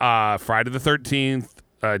in Friday the 13th,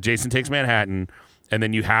 Jason Takes Manhattan, and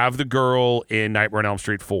then you have the girl in Nightmare on Elm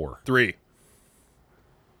Street 4. 3.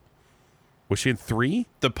 Was she in 3?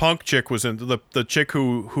 The punk chick was in the chick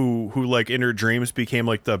who like in her dreams became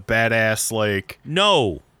like the badass like.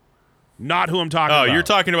 No, not who I'm talking about. Oh, you're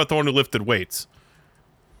talking about the one who lifted weights.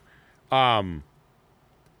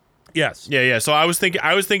 Yes. Yeah. So I was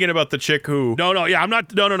thinking about the chick who. No. Yeah, I'm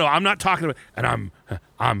not. No. I'm not talking about. And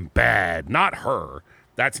I'm bad. Not her.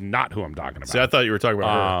 That's not who I'm talking about. See, I thought you were talking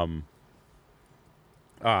about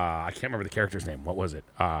her. I can't remember the character's name. What was it?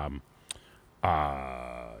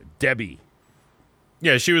 Debbie.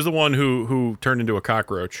 Yeah, she was the one who turned into a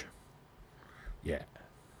cockroach. Yeah.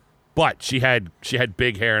 But she had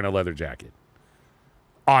big hair and a leather jacket.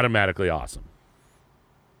 Automatically awesome.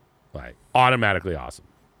 Automatically awesome.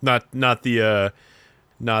 Not the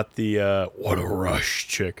what a rush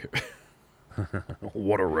chick.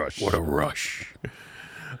 What a rush. What a rush.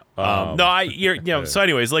 So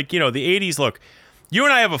anyways, the 80s, look, you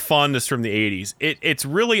and I have a fondness from the 80s. It's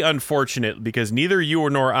really unfortunate because neither you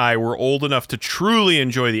nor I were old enough to truly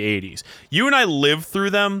enjoy the 80s. You and I lived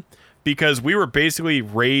through them because we were basically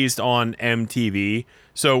raised on MTV.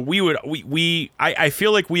 So I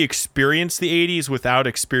feel like we experienced the 80s without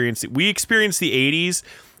experiencing. We experienced the 80s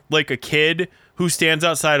like a kid who stands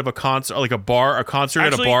outside of a concert, like a concert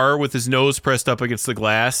at a bar with his nose pressed up against the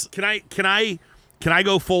glass. Can I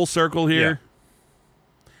go full circle here? Yeah.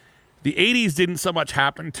 The 80s didn't so much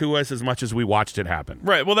happen to us as much as we watched it happen.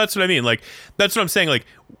 Right. Well, that's what I mean. Like, that's what I'm saying. Like,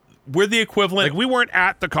 we're the equivalent. Like, we weren't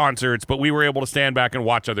at the concerts, but we were able to stand back and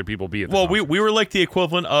watch other people be at the concerts. We were like the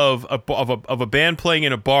equivalent of a band playing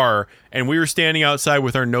in a bar, and we were standing outside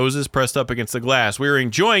with our noses pressed up against the glass. We were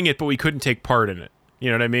enjoying it, but we couldn't take part in it. You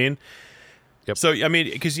know what I mean? Yep. So, I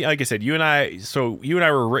mean, because like I said, you and I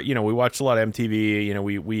were, you know, we watched a lot of MTV. You know,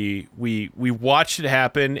 we watched it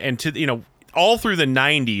happen, and all through the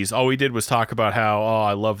 90s, all we did was talk about how,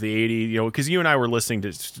 I love the 80s, you know, because you and I were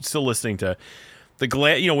still listening to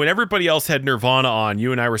the you know, when everybody else had Nirvana on,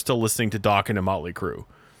 you and I were still listening to Dokken and Motley Crue.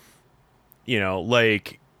 You know,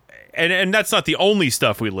 like, and that's not the only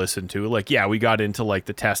stuff we listened to. Like, yeah, we got into like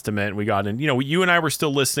the Testament. We got in, you know, you and I were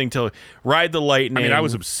still listening to Ride the Lightning. I mean, I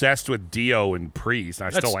was obsessed with Dio and Priest,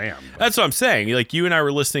 and I still am. But. That's what I'm saying. Like, you and I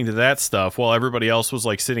were listening to that stuff while everybody else was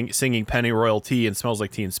like singing Penny Royalty and Smells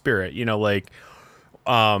Like Teen Spirit. You know, like,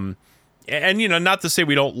 and, you know, not to say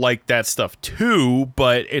we don't like that stuff too,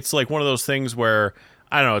 but it's like one of those things where,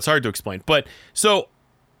 I don't know, it's hard to explain. But so,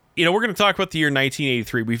 you know, we're going to talk about the year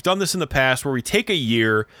 1983. We've done this in the past where we take a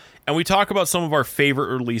year and we talk about some of our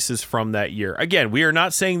favorite releases from that year. Again, we are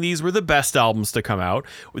not saying these were the best albums to come out.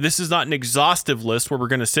 This is not an exhaustive list where we're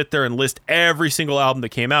going to sit there and list every single album that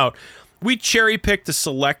came out. We cherry-picked a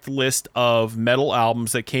select list of metal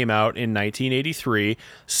albums that came out in 1983.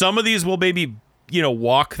 Some of these will maybe, you know,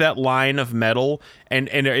 walk that line of metal and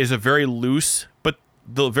is a very loose, but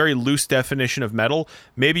the very loose definition of metal.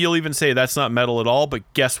 Maybe you'll even say that's not metal at all, but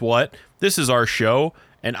guess what? This is our show,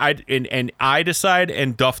 and I decide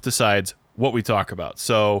and Duff decides what we talk about.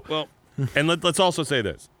 So, well, and let's also say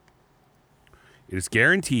this. It is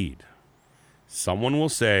guaranteed someone will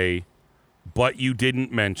say, but you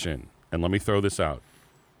didn't mention, and let me throw this out.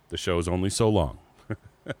 The show is only so long.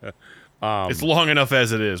 It's long enough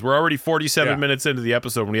as it is. We're already 47 minutes into the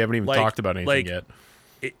episode and we haven't even talked about anything yet.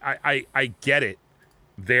 I get it.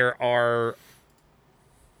 There are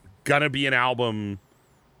gonna be an album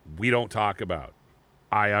we don't talk about.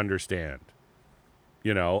 I understand.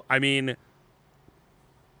 You know, I mean,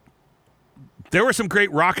 there were some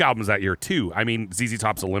great rock albums that year too. I mean, ZZ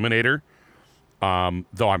Top's Eliminator,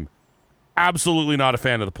 though I'm absolutely not a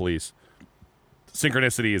fan of the Police.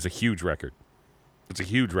 Synchronicity is a huge record. It's a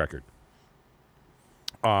huge record.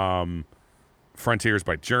 Frontiers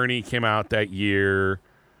by Journey came out that year.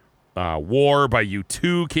 War by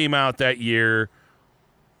U2 came out that year.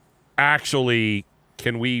 Actually,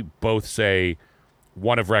 can we both say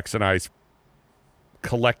one of Rex and I's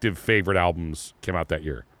collective favorite albums came out that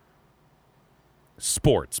year?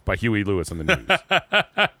 Sports by Huey Lewis and the News.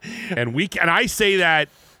 and I say that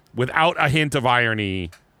without a hint of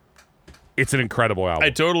irony. It's an incredible album. I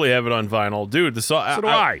totally have it on vinyl. Dude, the song, so do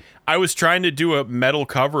I. I was trying to do a metal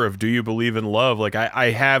cover of Do You Believe in Love? Like,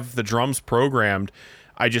 I have the drums programmed.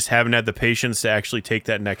 I just haven't had the patience to actually take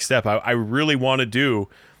that next step. I really want to do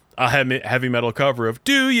a heavy metal cover of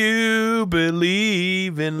Do You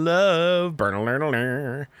Believe in Love?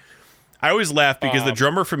 I always laugh because the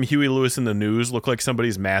drummer from Huey Lewis and the News looked like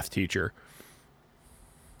somebody's math teacher.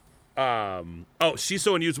 She's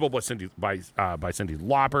So Unusable by Cyndi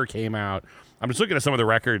Lauper came out. I'm just looking at some of the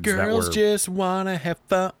records Girls that were just wanna have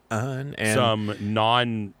fun, and some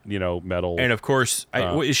metal. And of course,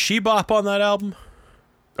 is She Bop on that album?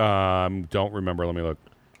 Don't remember. Let me look.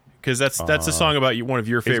 Because that's a song about one of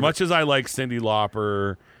your favorites. As much as I like Cyndi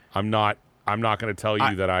Lauper, I'm not going to tell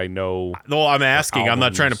you that I know. Well, I'm asking. I'm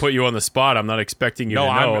not trying to put you on the spot. I'm not expecting you to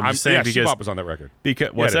know. I'm just saying because She Bop was on that record.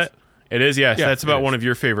 Because what's that? It is, yes. That's about one of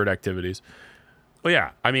your favorite activities. Well,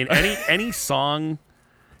 yeah. I mean, any song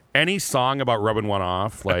about rubbing one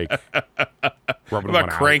off, like rubbing about one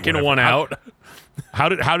cranking out, one out. How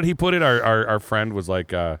did he put it? Our friend was like,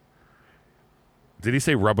 did he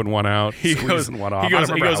say rubbing one out, squeezing one off? He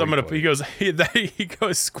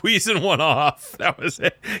goes squeezing one off. That was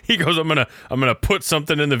it. He goes, I'm gonna put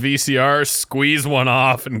something in the VCR, squeeze one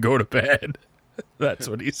off, and go to bed. That's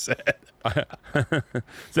what he said.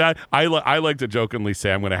 So I like to jokingly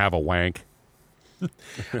say I'm going to have a wank.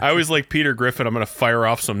 I always like Peter Griffin. I'm going to fire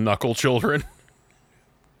off some knuckle children.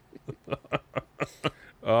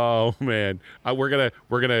 Oh man, we're gonna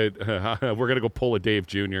go pull a Dave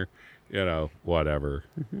Jr. You know, whatever.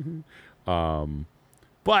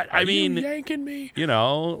 But I mean, you yanking me. You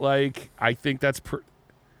know, like I think it's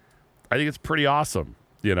pretty awesome.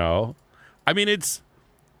 You know, I mean it's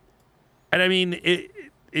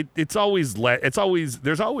always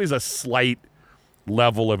there's always a slight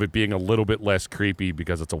level of it being a little bit less creepy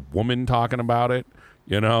because it's a woman talking about it,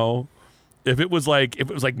 you know. If it was like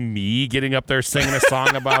me getting up there singing a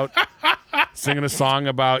song about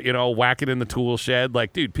you know, whacking in the tool shed,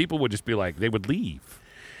 like, dude, people would just be like, they would leave.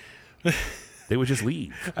 They would just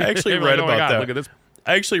leave. I actually read about that. Look at this.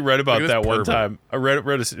 I actually read about Look at that this one pervert. time. I read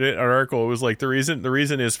an article. It was like the reason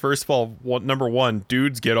is, first of all, number one,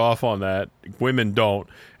 dudes get off on that, women don't,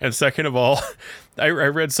 and second of all, I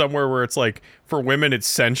read somewhere where it's like for women it's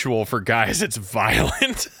sensual, for guys it's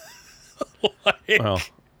violent. Well,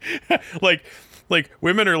 like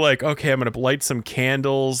women are like, okay, I'm gonna light some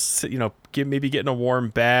candles, maybe get in a warm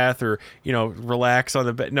bath, or relax on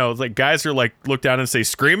the bed. No, it's like guys are like, look down and say,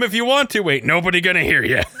 scream if you want to. Ain't nobody gonna hear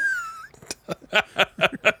you.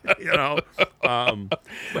 All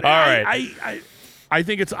right. I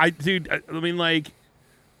think it's dude. I mean, like,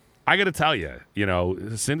 I got to tell you,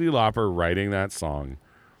 Cyndi Lauper writing that song,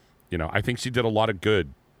 I think she did a lot of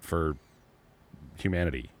good for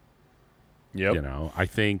humanity. Yep. I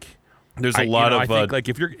think there's a lot of I think like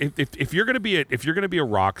if you're gonna be a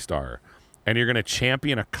rock star and you're gonna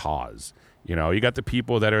champion a cause, you got the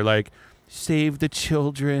people that are like, save the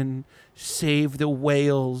children, save the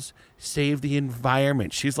whales, save the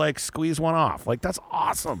environment. She's like, squeeze one off. Like, that's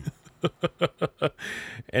awesome.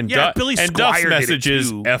 And Billy and Squier Duff's did it messages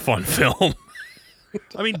too. F on film.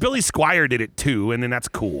 I mean, Billy Squier did it too, and then that's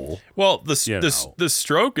cool. Well, the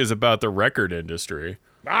stroke is about the record industry.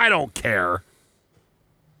 I don't care.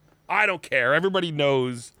 Everybody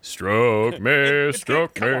knows. Stroke me,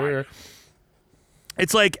 stroke Come on. me.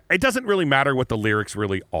 It's like, it doesn't really matter what the lyrics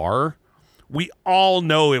really are. We all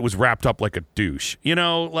know it was wrapped up like a douche.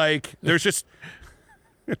 Like, there's just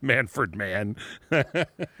Manfred Mann. Springsteen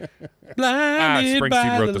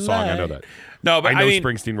wrote the song. I know that. No, but I know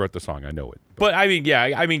Springsteen wrote the song. I know it. But I mean, yeah,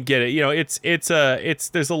 get it.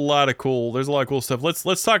 There's a lot of cool stuff.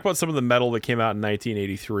 Let's talk about some of the metal that came out in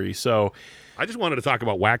 1983. So, I just wanted to talk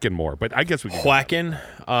about Whackin' more, but I guess we can. Whackin'.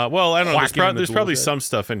 Well, I don't know. There's probably set. some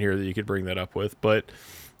stuff in here that you could bring that up with, but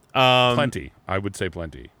Plenty. I would say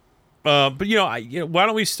plenty. But why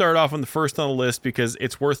don't we start off on the first on the list, because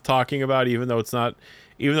it's worth talking about, even though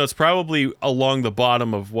it's probably along the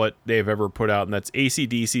bottom of what they've ever put out, and that's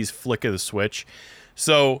AC/DC's "Flick of the Switch."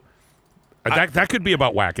 So that could be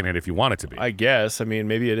about whacking it if you want it to be. I guess. I mean,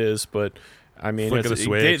 maybe it is, but I mean, Flick of the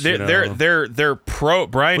switch. They're pro.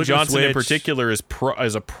 Brian Flick of the Johnson in switch. particular is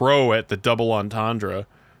a pro at the double entendre.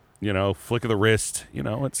 Flick of the wrist.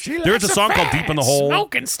 There's a song called "Deep in the Hole."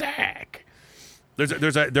 Smoke and stack.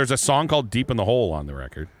 There's a song called "Deep in the Hole" on the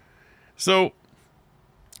record. So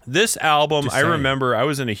this album, Just I saying. remember I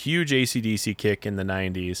was in a huge AC/DC kick in the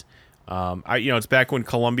 90s. It's back when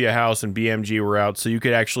Columbia House and BMG were out, so you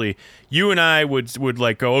and I would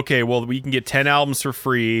like go, okay, well, we can get 10 albums for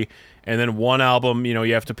free, and then one album,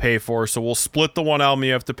 you have to pay for, so we'll split the one album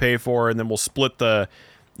you have to pay for, and then we'll split the,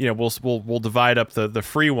 we'll divide up the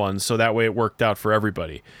free ones, so that way it worked out for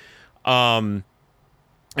everybody.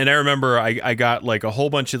 And I remember I got like a whole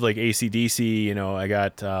bunch of like AC/DC,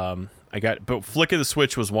 but Flick of the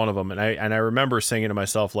Switch was one of them, and I remember saying to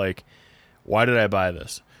myself, like, why did I buy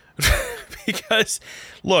this? Because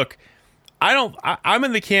look, I'm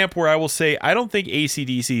in the camp where I will say I don't think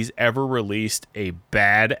AC/DC's ever released a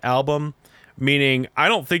bad album, meaning I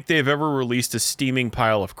don't think they've ever released a steaming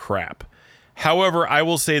pile of crap. However, I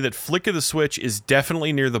will say that Flick of the Switch is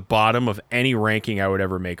definitely near the bottom of any ranking I would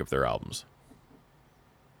ever make of their albums.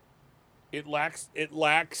 It lacks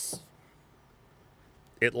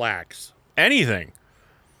Anything.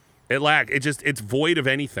 It's void of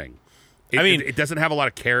anything. It doesn't have a lot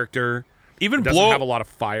of character. Even It doesn't have a lot of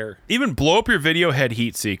fire. Even Blow Up Your Video had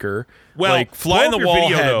Heat Seeker. Well, like Fly in the Blow Up Your Wall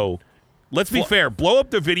Video, had, though, let's be fair. Blow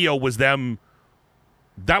Up the Video was them.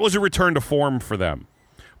 That was a return to form for them.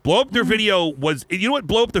 Blow Up Their Video was. You know what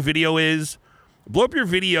Blow Up the Video is? Blow Up Your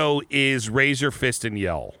Video is Raise Your Fist and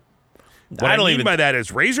Yell. What I mean by that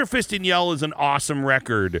is Raise Your Fist and Yell is an awesome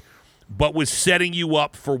record, but was setting you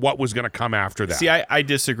up for what was going to come after that. See, I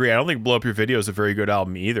disagree. I don't think Blow Up Your Video is a very good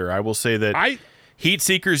album either. I will say that Heat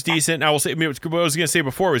Seeker's decent. I will say, what I was going to say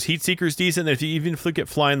before was Heat Seeker's decent. And if you even look at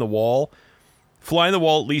Fly in the Wall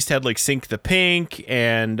at least had like Sink the Pink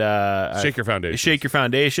and Shake Your Foundations. Shake Your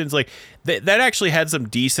Foundations. Like that actually had some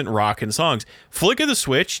decent rockin' songs. Flick of the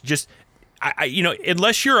Switch, just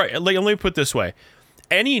unless you're let me put it this way.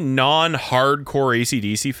 Any non-hardcore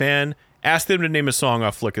AC/DC fan, ask them to name a song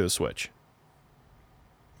off Flick of the Switch.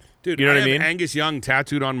 Dude, you know I what I mean? have Angus Young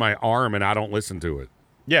tattooed on my arm, and I don't listen to it.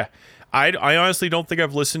 Yeah. I honestly don't think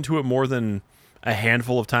I've listened to it more than a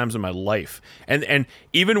handful of times in my life. And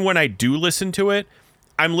even when I do listen to it,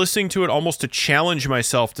 I'm listening to it almost to challenge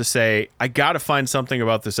myself to say, I got to find something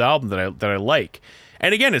about this album that I like.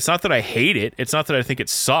 And again, it's not that I hate it. It's not that I think it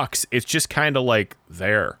sucks. It's just kind of like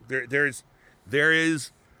there. There's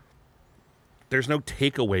no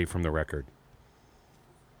takeaway from the record.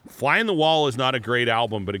 Fly in the Wall is not a great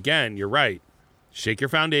album, but again, you're right. Shake Your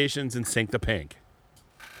Foundations and Sink the Pink.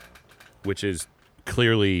 which is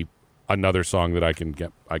clearly another song that I can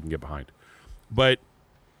get behind. But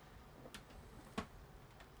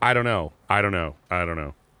I don't know.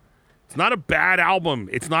 It's not a bad album.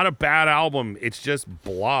 It's just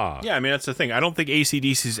blah. Yeah, I mean, that's the thing. I don't think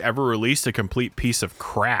AC/DC's ever released a complete piece of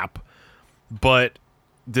crap, but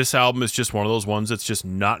this album is just one of those ones that's just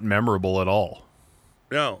not memorable at all.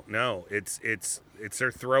 No. It's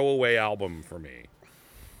their throwaway album for me.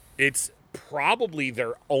 It's probably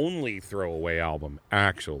their only throwaway album,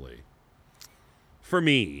 actually. For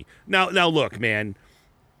me. Now look, man.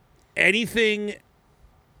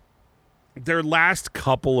 Their last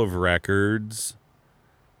couple of records,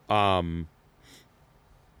 I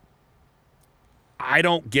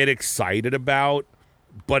don't get excited about,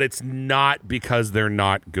 but it's not because they're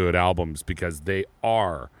not good albums, because they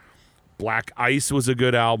are. Black Ice was a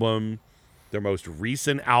good album. Their most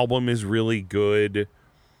recent album is really good.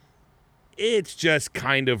 It's just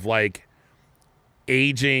kind of like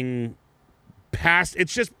aging past.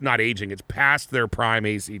 It's just not aging. It's past their prime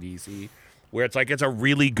AC/DC. Where it's like it's a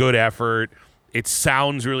really good effort. It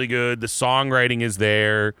sounds really good. The songwriting is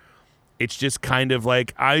there. It's just kind of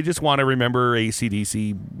like, I just want to remember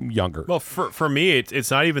AC/DC younger. Well, for me,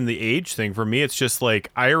 it's not even the age thing. For me, it's just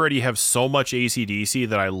like I already have so much AC/DC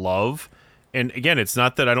that I love. And again, it's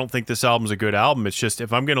not that I don't think this album's a good album. It's just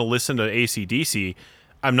if I'm going to listen to AC/DC,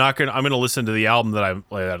 I'm going to listen to the album that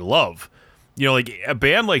I love. You know, like a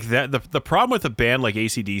band like that, the problem with a band like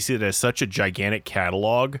AC/DC that has such a gigantic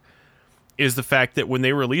catalog is the fact that when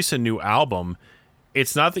they release a new album,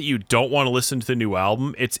 it's not that you don't want to listen to the new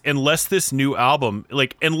album. It's unless this new album,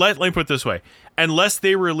 let me put it this way, unless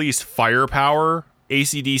they release Firepower,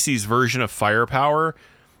 AC/DC's version of Firepower,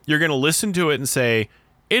 you're going to listen to it and say,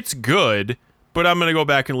 it's good, but I'm going to go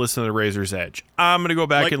back and listen to Razor's Edge. I'm going to go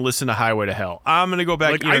back and listen to Highway to Hell. I'm going to go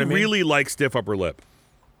back. I really like Stiff Upper Lip.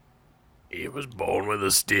 He was born with a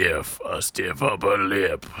stiff upper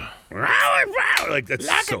lip. Like, that's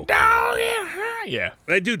like so a dog. Yeah.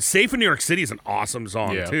 That dude, Safe in New York City is an awesome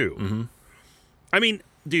song, too. Mm-hmm. I mean,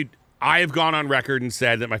 dude, I have gone on record and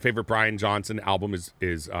said that my favorite Brian Johnson album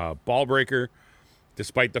is Ball Breaker,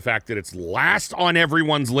 despite the fact that it's last on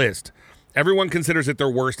everyone's list. Everyone considers it their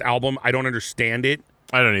worst album. I don't understand it.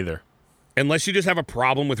 I don't either. Unless you just have a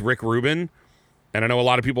problem with Rick Rubin, and I know a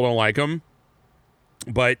lot of people don't like him,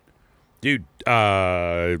 but... Dude,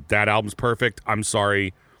 that album's perfect. I'm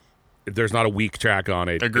sorry. There's not a weak track on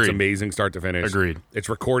it. Agreed. It's amazing start to finish. Agreed. It's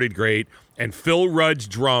recorded great. And Phil Rudd's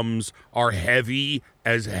drums are heavy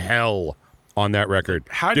as hell on that record.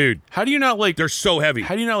 How do you not like... They're so heavy.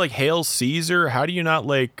 How do you not like Hail Caesar? How do you not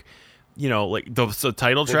like, the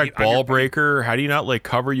title track Ball Breaker? How do you not like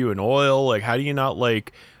Cover You in Oil? Like, how do you not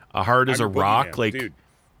like Hard as a Rock? Like... Dude.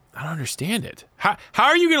 I don't understand it. How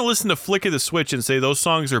are you going to listen to Flick of the Switch and say those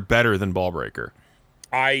songs are better than Ball Breaker?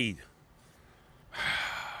 I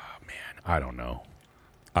don't know.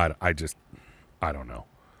 I don't know.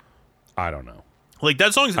 Like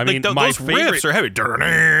that song's I mean, those riffs are heavy. By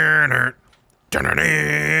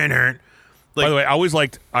the way, I always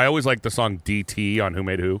liked the song DT on Who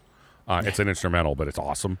Made Who. It's an instrumental, but it's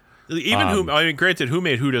awesome. Even granted, Who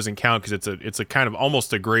Made Who doesn't count because it's a kind of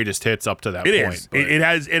almost a greatest hits up to that point. It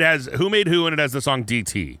is. It has Who Made Who and it has the song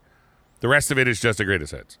DT. The rest of it is just a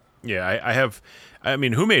greatest hits. Yeah, I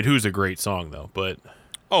mean, Who Made Who's a great song though, but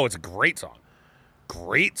it's a great song.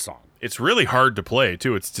 Great song. It's really hard to play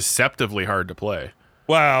too. It's deceptively hard to play.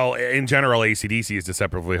 Well, in general, AC/DC is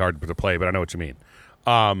deceptively hard to play, but I know what you mean.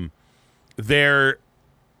 It's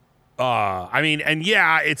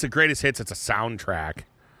a greatest hits. It's a soundtrack.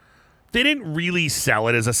 They didn't really sell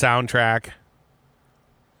it as a soundtrack.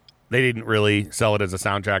 They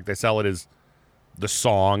sell it as the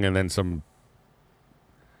song and then it's an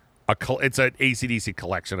AC/DC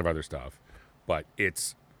collection of other stuff. But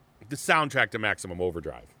it's the soundtrack to Maximum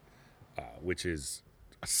Overdrive, which is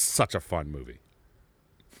such a fun movie.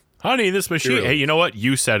 Honey, this machine... Really? Hey, you know what?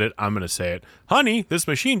 You said it. I'm going to say it. Honey, this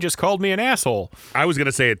machine just called me an asshole. I was going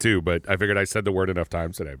to say it too, but I figured I said the word enough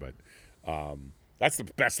times today. But that's the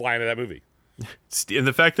best line of that movie. And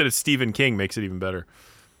the fact that it's Stephen King makes it even better.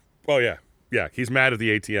 Oh, yeah. Yeah, he's mad at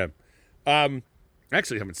the ATM.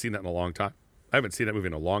 Actually, I haven't seen that in a long time. I haven't seen that movie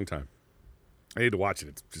in a long time. I need to watch it.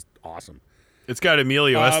 It's just awesome. It's got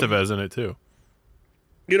Emilio Estevez in it, too.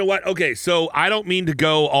 You know what? Okay, so I don't mean to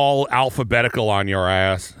go all alphabetical on your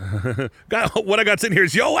ass. What I got sitting here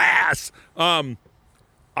is yo ass. I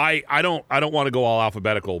don't want to go all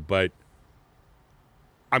alphabetical, but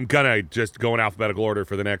I'm gonna just go in alphabetical order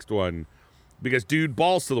for the next one because, dude,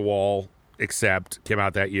 Balls to the Wall, Accept came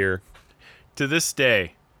out that year. To this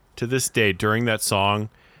day, during that song,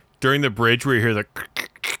 during the bridge where you hear the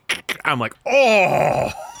I'm like,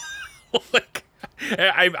 oh, like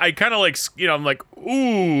I kind of like, I'm like,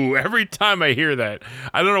 ooh, every time I hear that.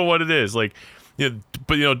 I don't know what it is. Like,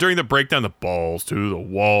 but during the breakdown, the balls to the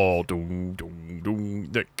wall, doom, doom,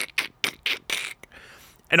 doom,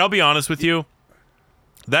 and I'll be honest with you,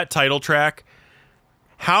 that title track,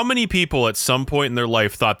 how many people at some point in their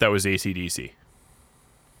life thought that was AC/DC?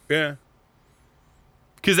 Yeah.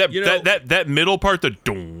 Because that middle part, the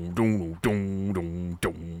dum dum dum dum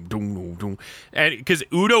dum dum dum, and because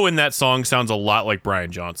Udo in that song sounds a lot like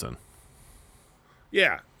Brian Johnson.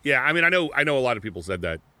 Yeah. I mean, I know a lot of people said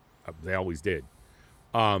that. They always did.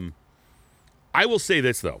 I will say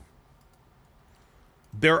this though.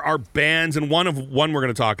 There are bands, and one we're going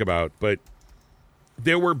to talk about, but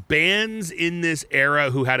there were bands in this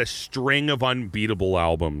era who had a string of unbeatable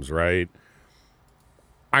albums, right?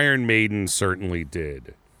 Iron Maiden certainly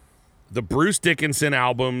did. The Bruce Dickinson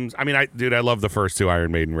albums, I mean, I love the first two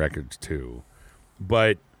Iron Maiden records too.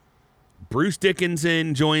 But Bruce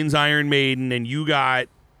Dickinson joins Iron Maiden, and you got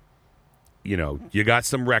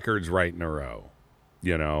some records right in a row.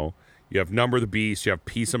 You have Number of the Beast, you have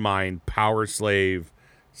Peace of Mind, Power Slave,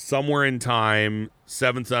 Somewhere in Time,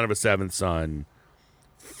 Seventh Son of a Seventh Son.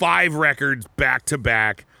 5 records back to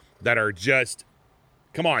back that are just,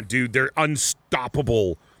 come on, dude, they're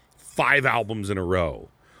unstoppable. 5 albums in a row.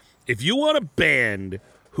 If you want a band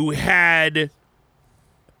who had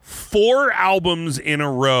 4 albums in a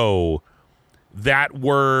row that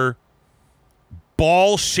were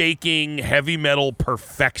ball-shaking heavy metal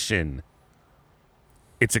perfection,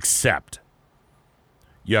 it's Accept.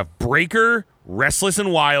 You have Breaker, Restless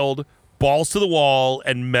and Wild, Balls to the Wall,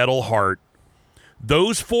 and Metal Heart.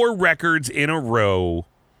 Those 4 records in a row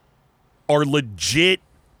are legit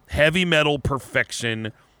heavy metal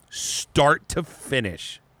perfection, start to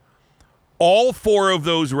finish. All 4 of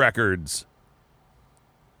those records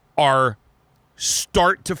are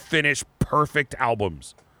start to finish perfect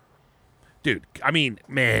albums. Dude, I mean,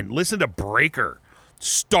 man, listen to Breaker.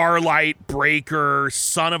 Starlight, Breaker,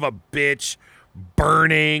 Son of a Bitch,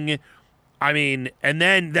 Burning. I mean, and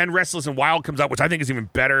then Restless and Wild comes out, which I think is even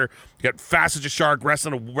better. You got Fast as a Shark,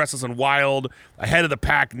 Restless and Wild, Ahead of the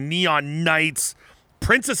Pack, Neon Nights,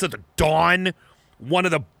 Princess of the Dawn, one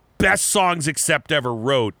of the best songs Accept ever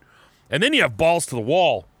wrote. And then you have Balls to the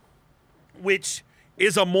Wall, which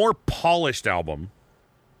is a more polished album,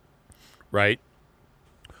 right?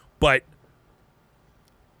 But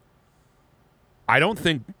I don't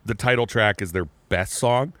think the title track is their best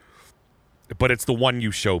song, but it's the one you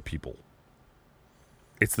show people.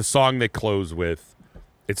 It's the song they close with.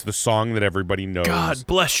 It's the song that everybody knows. God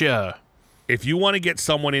bless you. If you want to get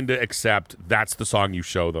someone into Accept, that's the song you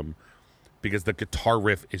show them because the guitar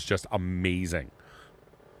riff is just amazing.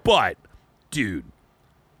 But, dude,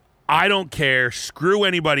 I don't care. Screw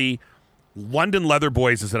anybody. London Leather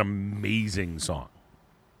Boys is an amazing song.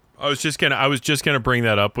 I was just gonna bring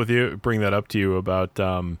that up to you about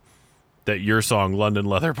that your song London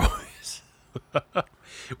Leather Boys.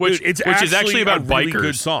 which is actually about a really bikers.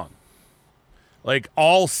 Good song. Like,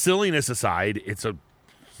 all silliness aside, it's a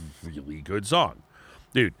really good song.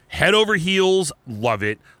 Dude, Head Over Heels, love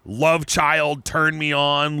it. Love Child, Turn Me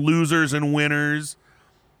On, Losers and Winners.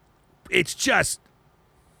 It's just,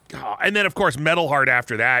 and then of course Metal Heart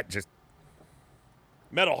after that. Just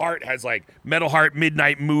Metal Heart has like Metal Heart,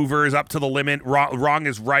 Midnight Movers, Up to the Limit, Wrong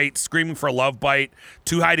is Right, Screaming for a Love Bite,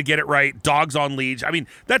 Too High to Get It Right, Dogs on Leash. I mean,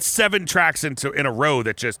 that's 7 tracks in a row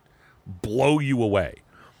that just blow you away.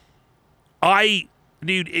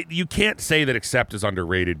 You can't say that Accept is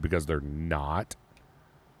underrated because they're not,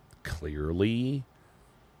 clearly.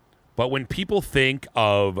 But when people think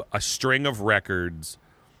of a string of records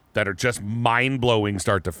that are just mind-blowing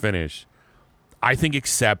start to finish, I think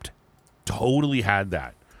Accept totally had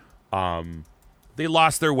that. They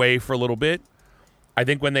lost their way for a little bit. I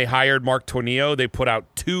think when they hired Mark Tornillo, they put out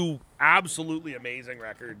 2 absolutely amazing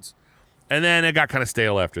records, and then it got kind of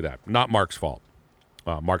stale after that. Not Mark's fault.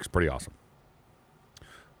 Mark's pretty awesome.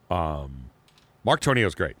 Mark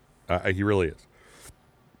Tornillo's great. He really is.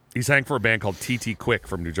 He sang for a band called TT Quick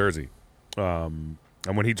from New Jersey. And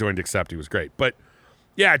when he joined Accept, he was great. But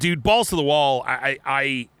yeah, dude, Balls to the Wall,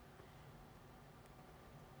 I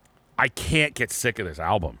can't get sick of this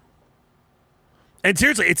album. And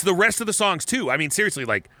seriously, it's the rest of the songs too. I mean, seriously,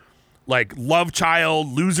 like Love Child,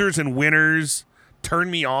 Losers and Winners,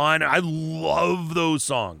 Turn Me On. I love those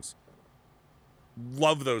songs.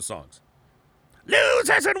 Love those songs.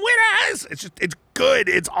 Losers and Winners. It's good.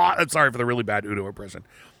 I'm sorry for the really bad Udo impression.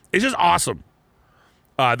 It's just awesome.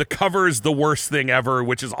 The cover is the worst thing ever,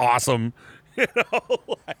 which is awesome.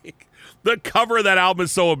 Like the cover of that album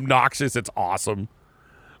is so obnoxious. It's awesome.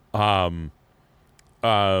 That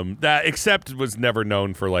Accept was never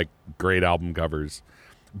known for like great album covers.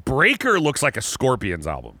 Breaker looks like a Scorpions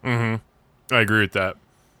album. Mm-hmm. I agree with that.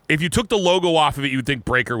 If you took the logo off of it, you'd think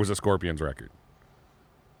Breaker was a Scorpions record.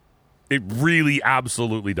 It really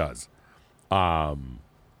absolutely does.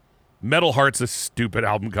 Metal Heart's a stupid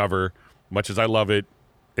album cover. Much as I love it,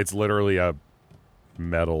 it's literally a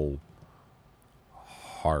metal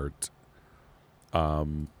heart.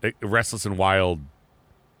 Restless and Wild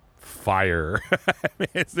Fire.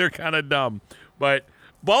 They're kind of dumb. But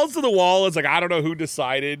Balls to the Wall is like, I don't know who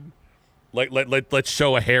decided. Like let's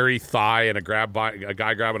show a hairy thigh and a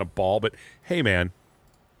guy grabbing a ball. But hey, man,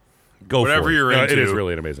 go whatever for it. you're into. It is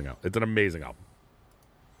really an amazing album. It's an amazing album.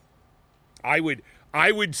 I would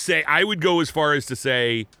go as far as to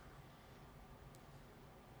say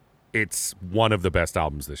it's one of the best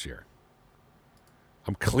albums this year.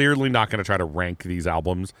 I'm clearly not going to try to rank these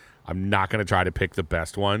albums. I'm not going to try to pick the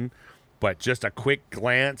best one, but just a quick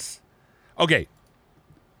glance. Okay,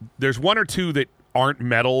 there's one or two that aren't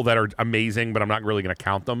metal that are amazing, but I'm not really going to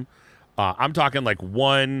count them. I'm talking like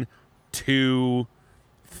 1, 2,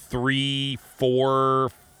 3,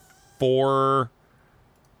 4.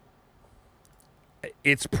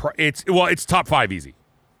 It's top 5 easy.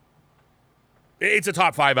 It's a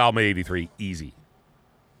top 5 album at 83 easy.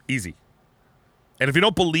 And if you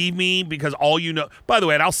don't believe me, because all you know, by the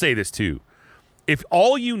way, and I'll say this too, if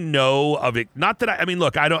all you know of it, not that I mean,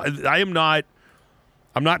 look, I'm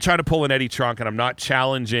not trying to pull an Eddie Trunk, and I'm not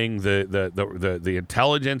challenging the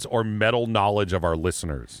intelligence or metal knowledge of our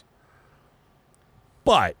listeners.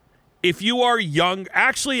 But if you are young,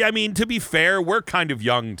 actually, I mean, to be fair, we're kind of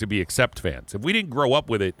young to be Accept fans. If we didn't grow up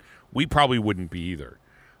with it, we probably wouldn't be either.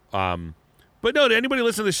 But no, to anybody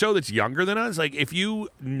listening to the show that's younger than us, like if you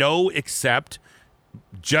know Accept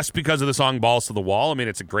just because of the song Balls to the Wall, I mean,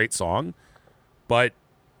 it's a great song. But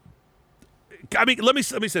I mean, let me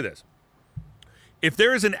say this. If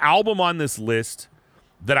there is an album on this list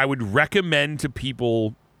that I would recommend to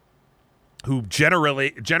people who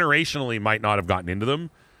generationally might not have gotten into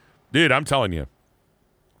them, dude, I'm telling you,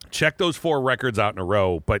 check those 4 records out in a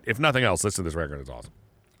row. But if nothing else, listen to this record. It's awesome.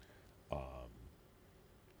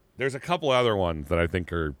 There's a couple other ones that I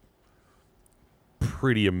think are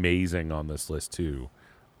pretty amazing on this list too.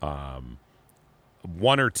 1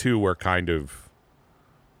 or 2 are kind of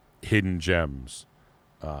hidden gems.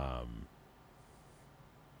 And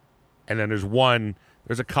then there's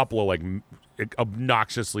a couple of like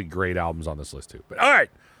obnoxiously great albums on this list too. But all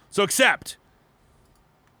right, so Accept,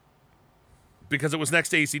 because it was next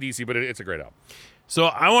to AC/DC, but it's a great album. So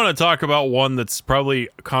I want to talk about one that's probably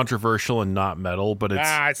controversial and not metal, but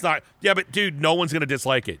it's not. Yeah, but dude, no one's gonna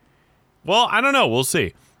dislike it. Well, I don't know. We'll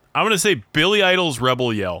see. I'm gonna say Billy Idol's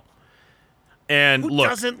Rebel Yell. And who look,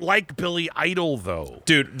 doesn't like Billy Idol though?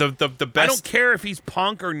 Dude, the best. I don't care if he's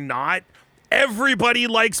punk or not. Everybody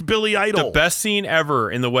likes Billy Idol. The best scene ever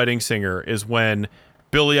in The Wedding Singer is when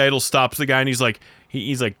Billy Idol stops the guy and he's like,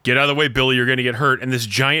 get out of the way, Billy, you're going to get hurt. And this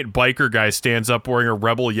giant biker guy stands up wearing a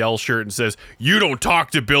Rebel Yell shirt and says, you don't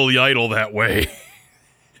talk to Billy Idol that way.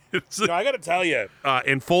 I got to tell you,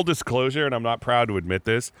 in full disclosure, and I'm not proud to admit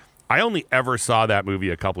this, I only ever saw that movie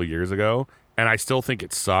a couple of years ago, and I still think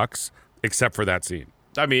it sucks, except for that scene.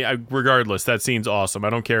 I mean, regardless, that scene's awesome. I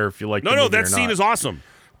don't care if you like the movie or not. No, that scene is awesome.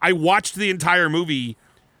 I watched the entire movie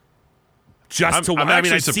just to watch. I'm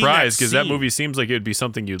actually surprised because that movie seems like it would be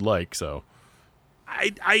something you'd like, so...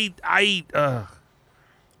 I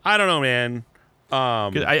don't know, man.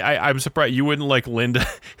 I'm surprised you wouldn't like Linda.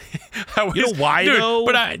 You know why, though?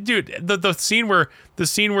 But the scene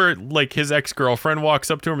where like his ex-girlfriend walks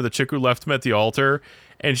up to him, or the chick who left him at the altar,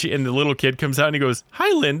 and the little kid comes out and he goes, "Hi,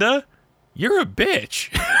 Linda, you're a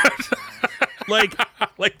bitch." like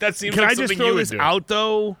that seems. Can like I just something throw you would this do. out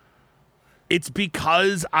though? It's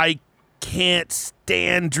because I can't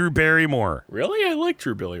stand Drew Barrymore. Really? I like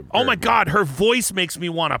Drew Barrymore. Oh my God, her voice makes me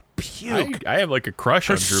want to puke. I have like a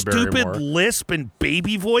crush on Drew Barrymore. Her stupid lisp and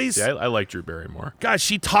baby voice. Yeah, I like Drew Barrymore. God,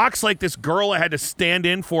 she talks like this girl I had to stand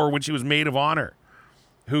in for when she was Maid of Honor,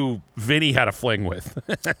 who Vinny had a fling with.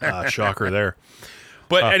 Shocker there.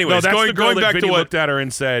 But anyways, no, going back Vinny to what looked at her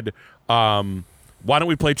and said, why don't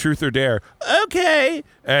we play Truth or Dare? Okay.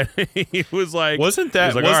 And he was like, wasn't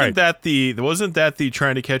that the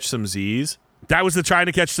trying to catch some Z's? That was the trying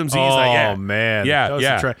to catch some Z's. Oh man. Yeah.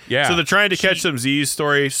 So the trying to catch some Z's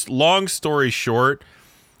story, long story short,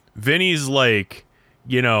 Vinny's like,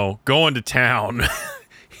 going to town.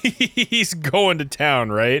 He's going to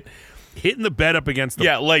town, right? Hitting the bed up against the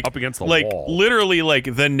wall. Literally,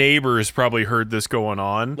 like the neighbors probably heard this going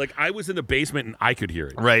on. Like I was in the basement and I could hear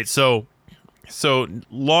it. Right. So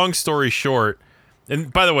long story short,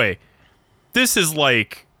 And by the way, this is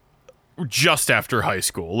like just after high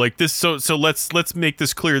school. Like this, so let's make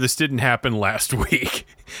this clear. This didn't happen last week.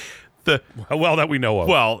 Well, that we know of.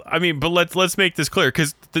 Well, I mean, but let's make this clear,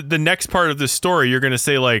 because the next part of this story, you're going to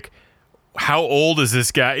say, like, how old is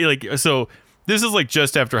this guy? Like, so this is like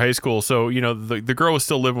just after high school. So, you know, the girl was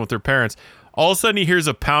still living with her parents. All of a sudden, he hears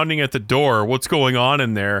a pounding at the door. What's going on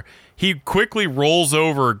in there? He quickly rolls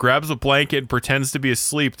over, grabs a blanket, and pretends to be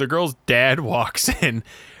asleep. The girl's dad walks in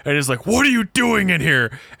and is like, "What are you doing in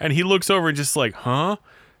here?" And he looks over and just like, "Huh?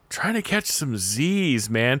 Trying to catch some Z's,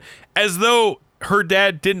 man." As though her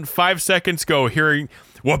dad didn't 5 seconds ago hearing,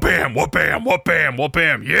 "Wha-bam, wha-bam, wha-bam,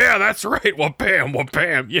 wha-bam. Yeah, that's right, wha-bam,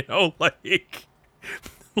 wha-bam." You know, like...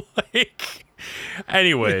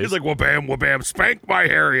 Anyways, he's like, wha-bam, spank my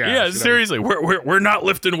hairy ass. Yeah, you know? seriously, we're not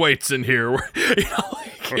lifting weights in here. We're, you know,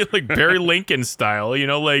 like Barry Lincoln style. You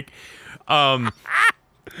know, like, so.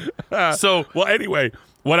 Well, anyway,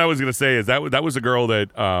 what I was gonna say is that was a girl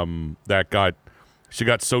that got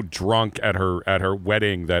so drunk at her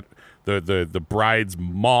wedding that the bride's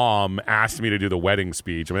mom asked me to do the wedding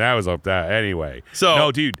speech. I mean, that was anyway. So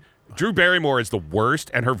no, dude. Drew Barrymore is the worst,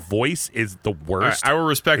 and her voice is the worst. I will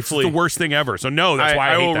respectfully... It's the worst thing ever. So no, that's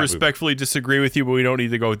why I hate will that respectfully disagree with you, but we don't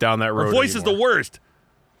need to go down that road. Her voice anymore. Is the worst.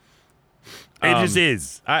 It just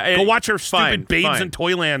is. Go watch her stupid Babes in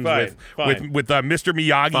Toyland with Mr.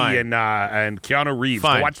 Miyagi and Keanu Reeves.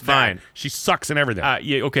 Go watch that. She sucks and everything.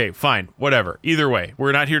 Yeah, okay, fine, whatever. Either way,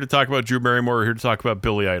 we're not here to talk about Drew Barrymore. We're here to talk about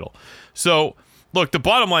Billy Idol. So, look, the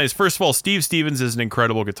bottom line is, first of all, Steve Stevens is an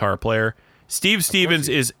incredible guitar player. Steve Stevens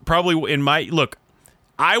is probably look,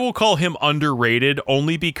 I will call him underrated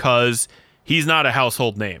only because he's not a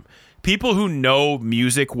household name. People who know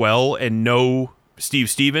music well and know Steve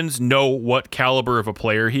Stevens know what caliber of a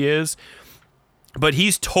player he is, but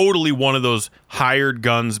he's totally one of those hired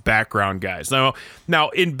guns background guys. Now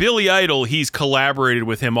in Billy Idol, he's collaborated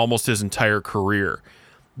with him almost his entire career,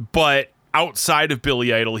 but outside of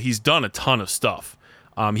Billy Idol, he's done a ton of stuff.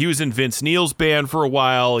 He was in Vince Neil's band for a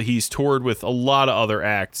while. He's toured with a lot of other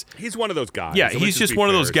acts. He's one of those guys. Yeah, he's just one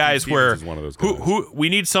of those guys where who we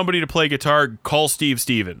need somebody to play guitar, call Steve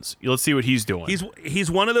Stevens. Let's see what he's doing.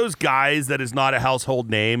 He's one of those guys that is not a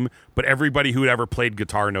household name, but everybody who'd ever played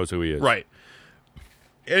guitar knows who he is. Right.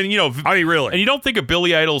 And, you know... I mean, really. And you don't think of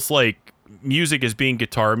Billy Idol's, like, music as being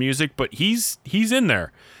guitar music, but he's in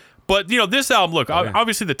there. But, you know, this album, look,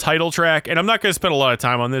 obviously the title track, and I'm not going to spend a lot of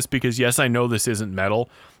time on this because, yes, I know this isn't metal.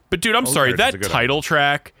 But, dude, I'm sorry, that title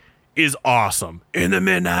track is awesome. In the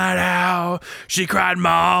midnight hour, she cried,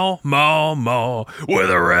 "Mo, mo, mo," with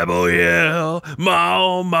a rebel yell,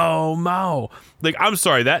 "Mo, mo, mo." Like, I'm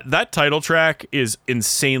sorry, that title track is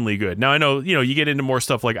insanely good. Now, I know, you know, you get into more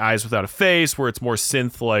stuff like Eyes Without a Face, where it's more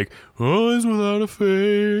synth, like, Eyes Without a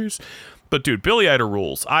Face. But, dude, Billy Idol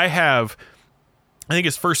rules. I think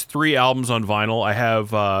his first 3 albums on vinyl. I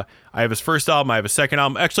have his first album. I have his second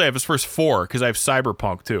album. Actually, I have his first 4 because I have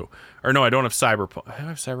Cyberpunk too. Or no, I don't have Cyberpunk. I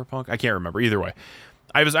have Cyberpunk. I can't remember. Either way,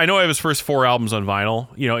 I know I have his first 4 albums on vinyl.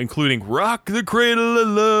 You know, including "Rock the Cradle of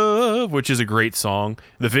Love," which is a great song.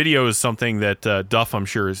 The video is something that Duff, I'm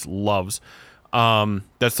sure, loves.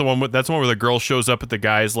 That's the one where the girl shows up at the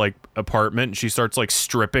guy's like apartment and she starts like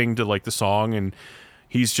stripping to like the song, and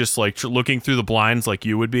he's just like looking through the blinds like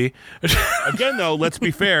you would be. Again, though, let's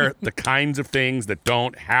be fair. The kinds of things that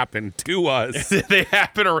don't happen to us, they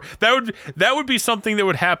happen. Or that would be something that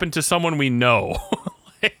would happen to someone we know.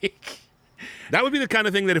 That would be the kind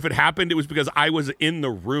of thing that if it happened, it was because I was in the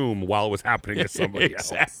room while it was happening to somebody else.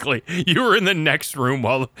 Exactly. You were in the next room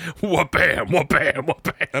while wha-bam, wha-bam,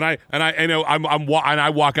 wha-bam. And I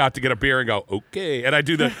walk out to get a beer and go, okay. And I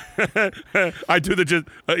do the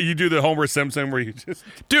you do the Homer Simpson where you just...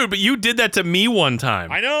 Dude, but you did that to me one time.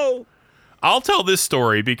 I know. I'll tell this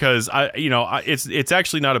story because it's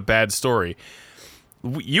actually not a bad story.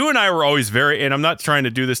 You and I were always very, and I'm not trying to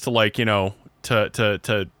do this to like, you know,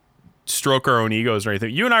 to stroke our own egos or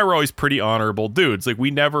anything. You and I were always pretty honorable dudes. Like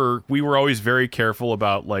we were always very careful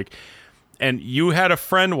about like, and you had a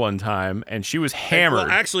friend one time and she was hammered.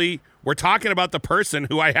 Well, actually, we're talking about the person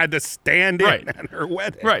who I had to stand in at her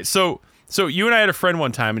wedding. Right. So you and I had a friend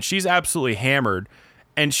one time and she's absolutely hammered.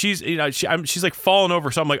 And she's, you know, she's like falling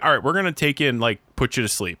over. So I'm like, all right, we're going to take you and like put you to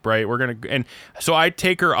sleep. Right. And so I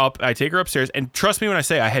take her upstairs, and trust me when I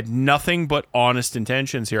say I had nothing but honest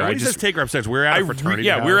intentions here. I just take her upstairs. We're at a fraternity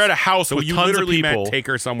house. We were at a house with tons of people. Meant take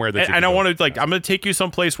her somewhere that and I wanted like, I'm going to take you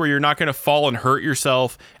someplace where you're not going to fall and hurt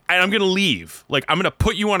yourself. And I'm going to leave. Like, I'm going to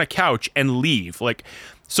put you on a couch and leave. Like,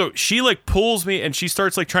 So she like pulls me and she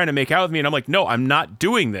starts like trying to make out with me, and I'm like, no, I'm not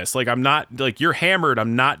doing this. Like, I'm not, like, you're hammered.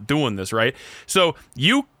 I'm not doing this, right? So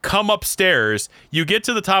you come upstairs, you get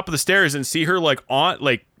to the top of the stairs and see her like on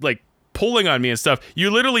like pulling on me and stuff. You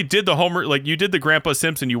literally did the Homer, like you did the Grandpa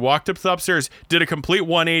Simpson. You walked up to the upstairs, did a complete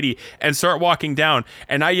 180, and start walking down.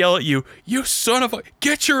 And I yell at you, you son of a,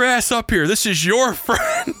 get your ass up here. This is your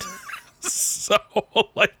friend. So,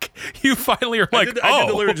 like, you finally are like, I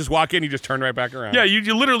did literally just walk in, you just turn right back around. Yeah,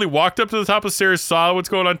 you literally walked up to the top of the stairs, saw what's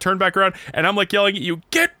going on, turned back around, and I'm like yelling at you,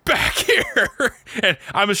 get back here. And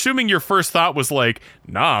I'm assuming your first thought was like,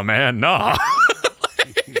 nah, man, nah.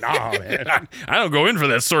 Nah, man. I don't go in for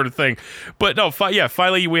that sort of thing. But no,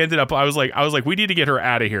 finally we ended up, I was like, we need to get her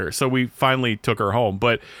out of here. So we finally took her home.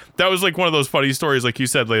 But that was like one of those funny stories, like you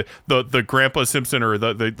said, like the Grandpa Simpson or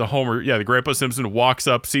the Homer, the Grandpa Simpson walks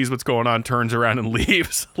up, sees what's going on, turns around and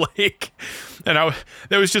leaves. Like, and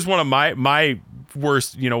that was just one of my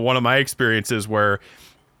worst, one of my experiences where,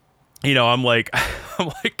 I'm like,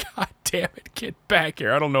 God damn it, get back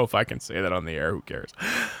here. I don't know if I can say that on the air. Who cares?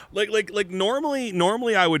 Like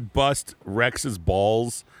normally I would bust Rex's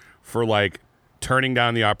balls for like turning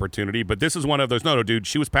down the opportunity, but this is one of those. No, dude,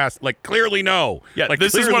 she was past. Like, clearly no. Yeah, like,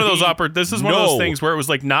 this is one of those. This is one of those things where it was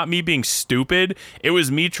like not me being stupid. It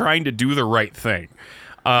was me trying to do the right thing.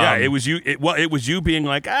 It was you. It was you being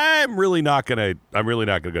like, I'm really not gonna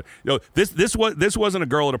go. This wasn't a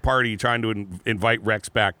girl at a party trying to invite Rex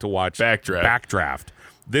back to watch Backdraft.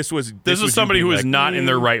 This was somebody who was like, not in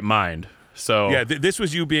their right mind. So yeah, this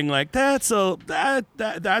was you being like, that's a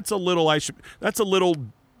little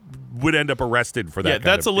would end up arrested for that. Yeah,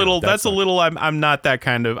 that's a little. I'm not that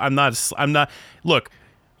kind of. I'm not. Look.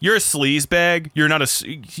 You're a sleazebag. You're a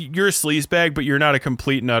sleazebag, but you're not a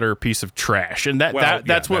complete and utter piece of trash. And that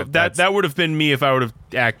would have been me if I would have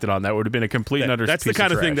acted on that. Would have been a complete and utter. That's piece the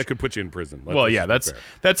kind of trash. thing that could put you in prison. That's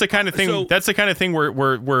the kind of thing. So, that's the kind of thing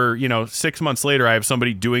where 6 months later I have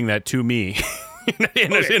somebody doing that to me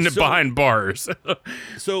behind bars.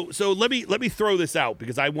 so let me throw this out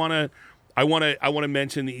because I want to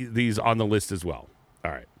mention these on the list as well. All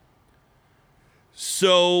right.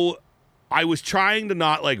 So I was trying to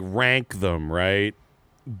not like rank them, right?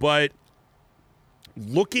 But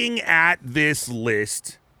looking at this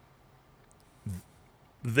list,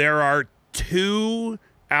 there are 2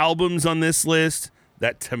 albums on this list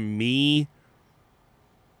that to me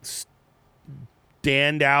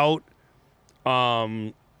stand out.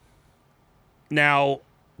 Now,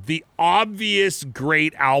 the obvious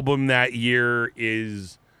great album that year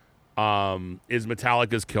is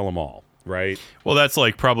Metallica's Kill 'Em All. Right. Well, that's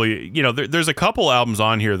like probably, there's a couple albums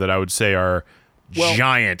on here that I would say are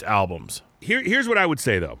giant albums. Here's what I would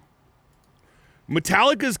say, though.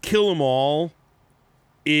 Metallica's Kill 'Em All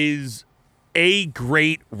is a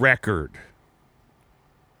great record.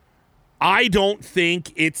 I don't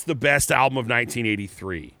think it's the best album of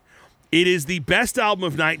 1983. It is the best album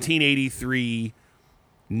of 1983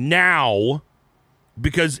 now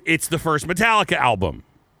because it's the first Metallica album.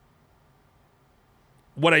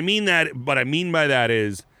 What I mean by that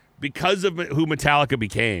is because of who Metallica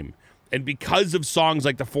became and because of songs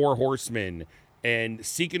like The Four Horsemen and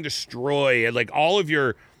Seek and Destroy and like all of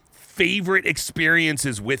your favorite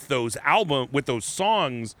experiences with those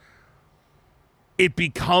songs, it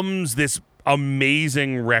becomes this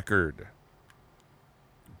amazing record.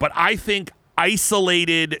 But I think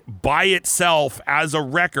isolated by itself as a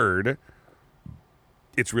record,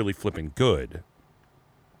 it's really flipping good.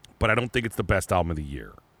 But I don't think it's the best album of the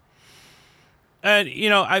year. And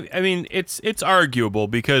I mean, it's arguable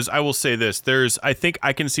because I will say this: I think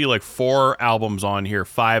I can see like 4 albums on here,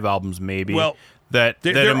 5 albums maybe. Well, that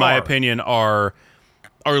in my opinion are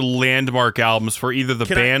landmark albums for either the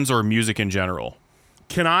bands or music in general.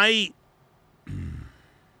 Can I?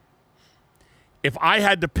 If I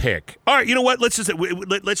had to pick, all right, you know what? Let's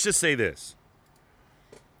just say this.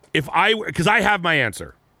 Because I have my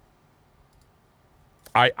answer.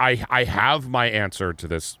 I have my answer to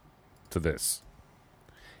this.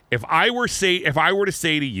 If I were to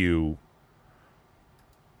say to you,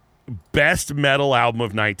 best metal album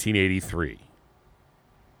of 1983,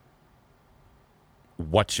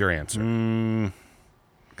 what's your answer?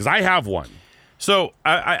 Because I have one. So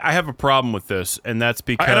I have a problem with this, and that's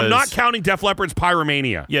because and I'm not counting Def Leppard's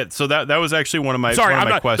Pyromania. Yeah, so that was actually one of my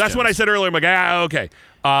questions. That's what I said earlier. I'm like, okay.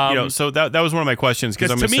 So that was one of my questions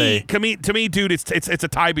because to me, dude, it's a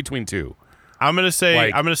tie between 2. I'm gonna say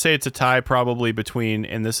it's a tie probably between,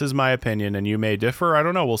 and this is my opinion, and you may differ. I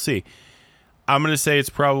don't know. We'll see. I'm gonna say it's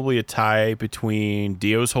probably a tie between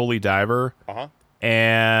Dio's Holy Diver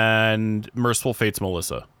and Merciful Fate's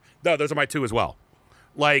Melissa. No, those are my 2 as well.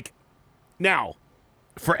 Like, now,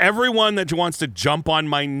 for everyone that wants to jump on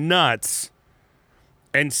my nuts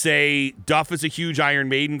and say Duff is a huge Iron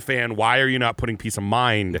Maiden fan, why are you not putting Peace of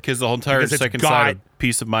Mind? Because the whole entire second side of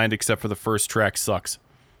Peace of Mind, except for the first track, sucks.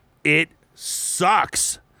 It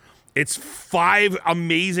sucks. It's 5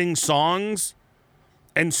 amazing songs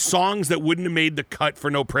and songs that wouldn't have made the cut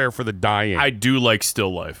for No Prayer for the Dying. I do like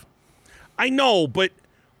Still Life. I know, but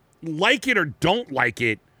like it or don't like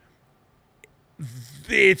it,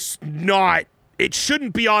 it's not. It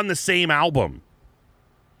shouldn't be on the same album.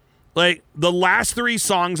 Like, the last 3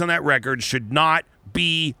 songs on that record should not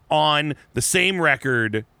be on the same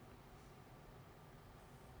record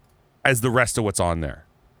as the rest of what's on there.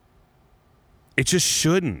 It just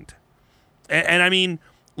shouldn't. And I mean,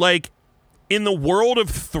 like, in the world of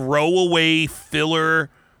throwaway filler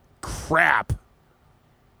crap.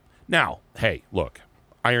 Now, hey, look,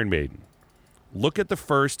 Iron Maiden. Look at the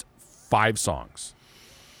first 5 songs.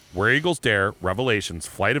 Where Eagles Dare, Revelations,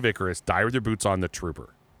 Flight of Icarus, Die With Your Boots On, The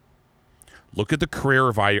Trooper. Look at the career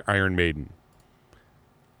of Iron Maiden.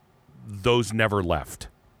 Those never left.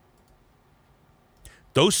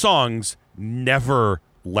 Those songs never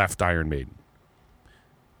left Iron Maiden.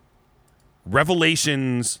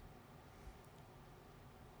 Revelations.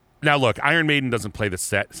 Now, look, Iron Maiden doesn't play the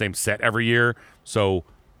same set every year, so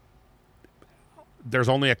there's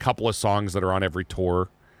only a couple of songs that are on every tour,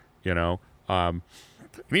 you know. And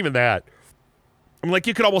even that, I mean, like,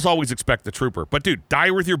 you could almost always expect the Trooper. But, dude,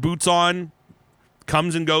 Die With Your Boots On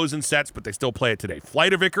comes and goes in sets, but they still play it today.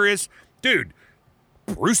 Flight of Icarus, dude,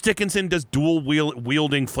 Bruce Dickinson does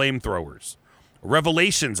dual-wielding flamethrowers.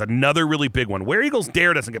 Revelations, another really big one. Where Eagles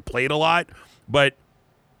Dare doesn't get played a lot, but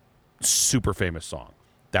super famous song.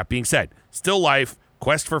 That being said, Still Life,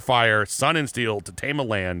 Quest for Fire, Sun and Steel, To Tame a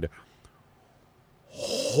Land.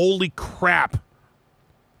 Holy crap.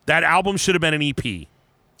 That album should have been an EP.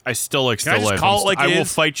 I still like Can I Still just Life. call it like I it will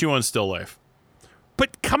is? fight you on Still Life.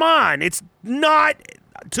 But come on, it's not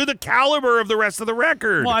to the caliber of the rest of the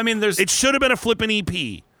record. Well, I mean, it should have been a flippin' EP.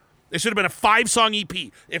 It should have been a 5-song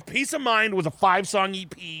EP. If Peace of Mind was a 5-song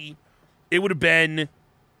EP, it would have been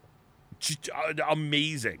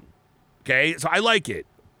amazing. Okay, so I like it.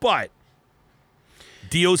 But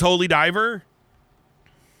Dio's Holy Diver,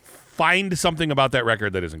 find something about that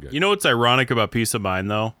record that isn't good. You know what's ironic about Peace of Mind,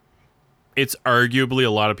 though? It's arguably a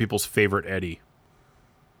lot of people's favorite Eddie.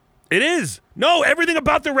 It is. No, everything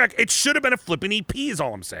about the record, it should have been a flippin' EP is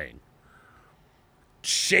all I'm saying.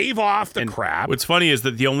 Shave off the crap. What's funny is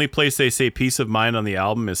that the only place they say Peace of Mind on the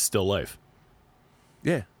album is Still Life.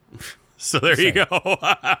 Yeah. So there you go.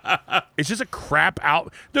 It's just a crap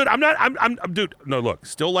out. Dude, dude, no, look,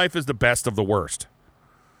 Still Life is the best of the worst.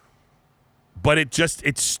 But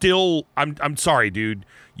it's still, I'm sorry, dude.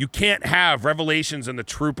 You can't have Revelations and The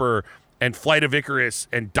Trooper and Flight of Icarus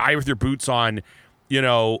and Die With Your Boots On, you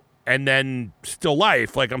know, and then Still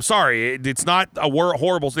Life. Like, I'm sorry. It's not a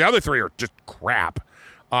horrible. The other 3 are just crap.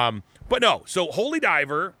 But no, so Holy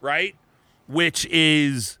Diver, right, which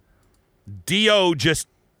is Dio just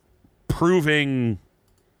proving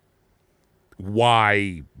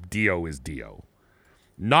why Dio is Dio.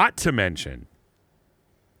 Not to mention,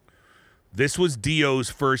 this was Dio's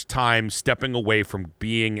first time stepping away from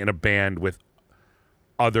being in a band with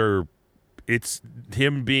other. It's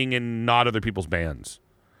him being in not other people's bands.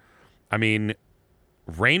 I mean,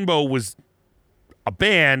 Rainbow was a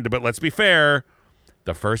band, but let's be fair,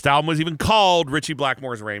 the first album was even called Ritchie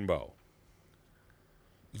Blackmore's Rainbow.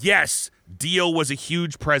 Yes, Dio was a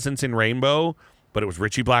huge presence in Rainbow, but it was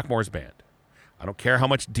Ritchie Blackmore's band. I don't care how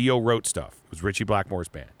much Dio wrote stuff. It was Ritchie Blackmore's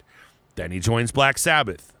band. Then he joins Black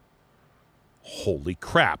Sabbath. Holy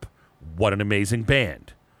crap, what an amazing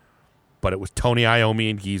band. But it was Tony Iommi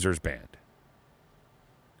and Geezer's band.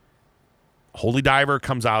 Holy Diver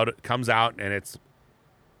comes out, and it's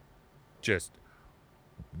just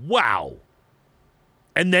wow.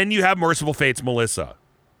 And then you have Merciful Fate's Melissa.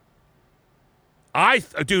 I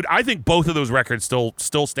think both of those records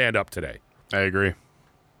still stand up today. I agree.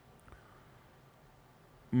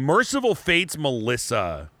 Merciful Fate's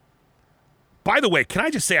Melissa. By the way, can I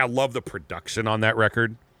just say I love the production on that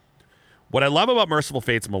record? What I love about Merciful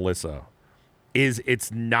Fate's Melissa is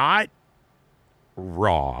it's not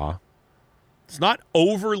raw. It's not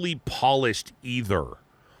overly polished either.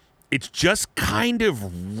 It's just kind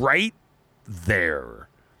of right there.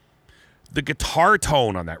 The guitar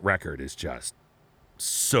tone on that record is just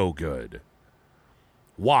so good.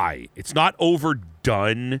 Why? It's not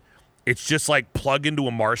overdone. It's just like plug into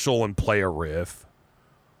a Marshall and play a riff.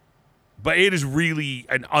 But it is really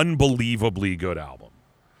an unbelievably good album.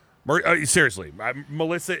 Seriously,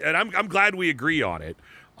 Melissa, and I'm glad we agree on it.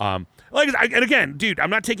 And again, dude, I'm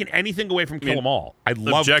not taking anything away from Kill 'Em All. I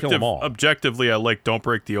love Kill 'Em All. Objectively, I like Don't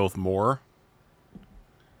Break the Oath more.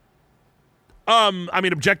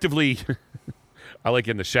 Objectively, I like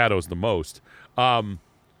In the Shadows the most.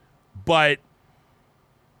 But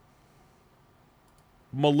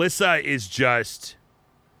Melissa is just,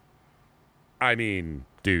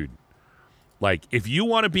 dude, like, if you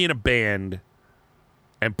want to be in a band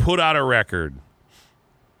and put out a record,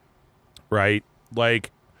 right?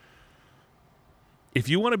 Like, if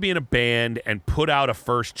you want to be in a band and put out a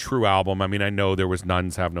first true album, I know there was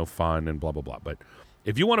Nuns Have No Fun and blah, blah, blah, but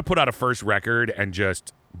if you want to put out a first record and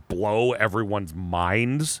just blow everyone's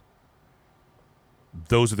minds,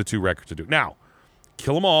 those are the two records to do. Now,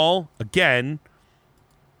 Kill 'Em All, again,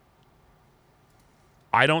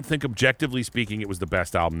 I don't think, objectively speaking, it was the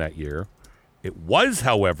best album that year. It was,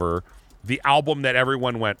 however, the album that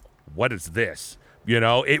everyone went, what is this?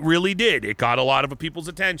 It really did. It got a lot of people's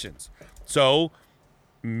attentions. So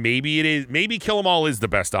maybe it is. Maybe Kill 'Em All is the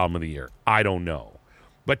best album of the year. I don't know.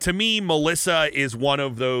 But to me, Melissa is one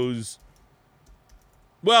of those.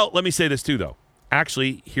 Well, let me say this too, though.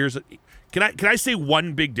 Actually, can I say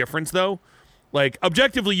one big difference though? Like,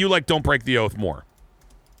 objectively, you like Don't Break the Oath more.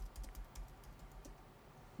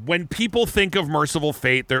 When people think of Merciful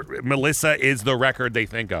Fate, Melissa is the record they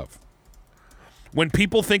think of. When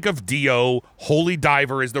people think of Dio, Holy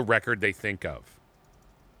Diver is the record they think of.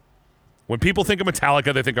 When people think of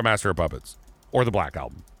Metallica, they think of Master of Puppets or the Black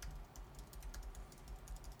Album.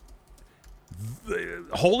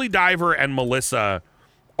 Holy Diver and Melissa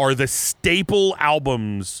are the staple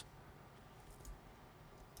albums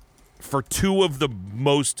for two of the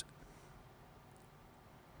most,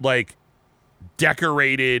 like,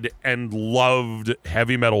 decorated and loved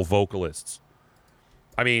heavy metal vocalists.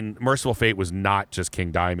 Merciful Fate was not just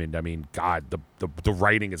King Diamond. God, the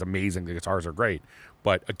writing is amazing. The guitars are great.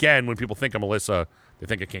 But again, when people think of Melissa, they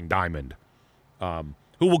think of King Diamond, who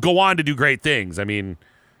will go on to do great things.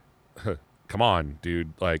 Come on,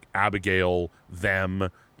 dude. Like Abigail, Them,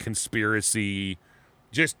 Conspiracy,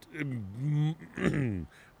 just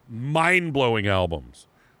mind-blowing albums.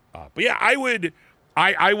 But yeah,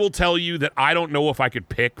 I will tell you that I don't know if I could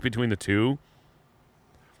pick between the two.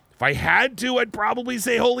 If I had to, I'd probably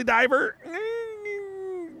say Holy Diver.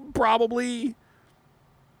 Probably.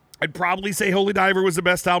 I'd probably say Holy Diver was the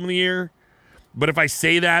best album of the year. But if I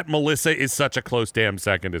say that, Melissa is such a close damn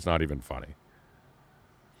second, it's not even funny.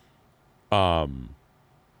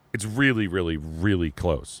 It's really, really, really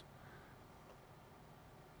close.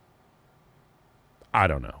 I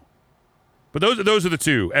don't know. But those are the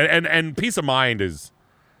two. And Peace of Mind is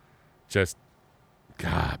just,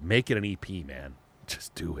 God, make it an EP, man.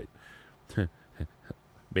 Just do it.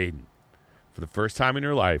 Maiden, for the first time in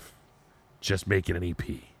your life, just make it an EP.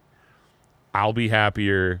 I'll be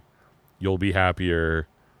happier. You'll be happier.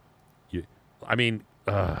 And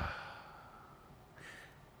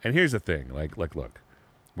here's the thing. Like, look,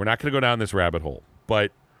 we're not going to go down this rabbit hole,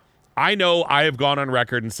 but I know I have gone on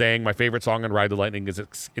record and saying my favorite song on Ride the Lightning is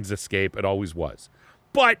Escape. It always was.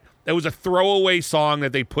 But it was a throwaway song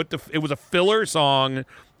that they put it was a filler song.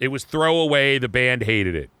 It was throwaway. The band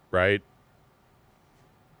hated it, right?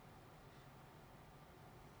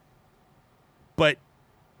 But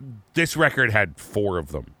this record had 4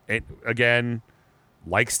 of them. Again,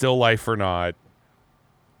 like Still Life or Not,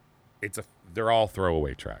 they're all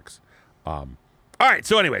throwaway tracks. All right,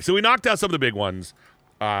 so anyway, we knocked out some of the big ones,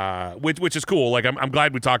 which is cool. Like, I'm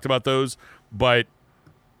glad we talked about those, but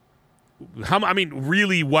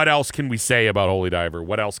really, what else can we say about Holy Diver?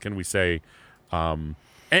 What else can we say? And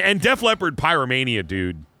Def Leppard, Pyromania,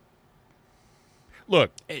 dude.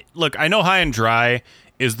 Look, I know High and Dry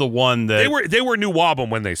is the one that they were New Wabum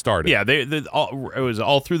when they started. Yeah, it was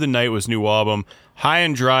All Through the Night was New Wabum. High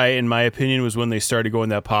and Dry, in my opinion, was when they started going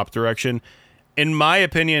that pop direction. In my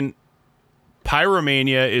opinion,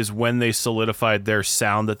 Pyromania is when they solidified their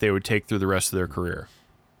sound that they would take through the rest of their career.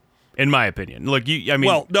 In my opinion,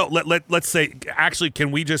 well, no. Let's say, actually,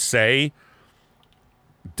 can we just say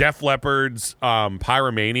Def Leppard's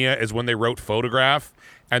Pyromania is when they wrote Photograph,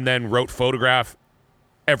 and then wrote Photograph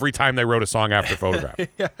every time they wrote a song after Photograph.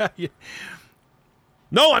 Yeah.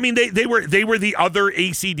 No, they were the other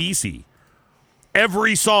AC/DC.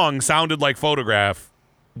 Every song sounded like Photograph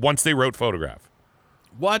once they wrote Photograph.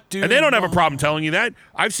 What, dude? And they don't have a problem telling you that.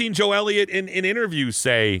 I've seen Joe Elliott in interviews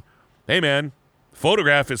say, "Hey, man,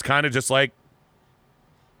 Photograph is kind of just like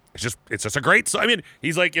it's just a great song."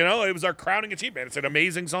 He's like, it was our crowning achievement. It's an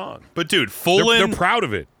amazing song. But dude, they're proud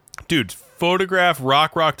of it. Dude, Photograph,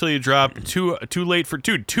 Rock Till You Drop, Too Late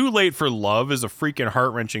for Love is a freaking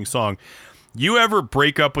heart-wrenching song. You ever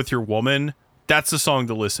break up with your woman, That's the song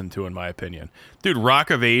to listen to, in my opinion. Dude, Rock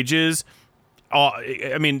of Ages.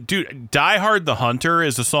 I mean, dude, Die Hard the Hunter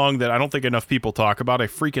is a song that I don't think enough people talk about. I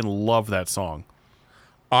freaking love that song.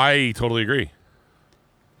 I totally agree.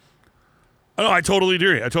 Oh, I totally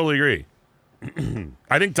agree.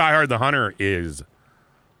 I think Die Hard the Hunter is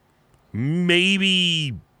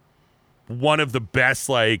maybe one of the best,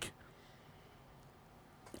 like,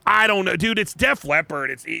 I don't know, dude, it's Def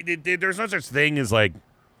Leppard. There's no such thing as, like,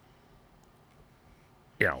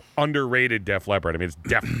 you know, underrated Def Leppard. I mean, it's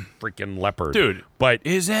Def freaking Leppard. Dude, but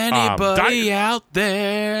is anybody out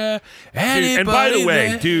there? Anybody dude, and by the way,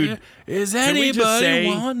 there? dude, is anybody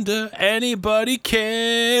wonder? Anybody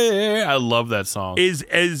care? I love that song. Is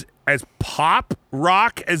as pop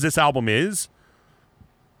rock as this album is,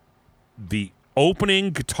 the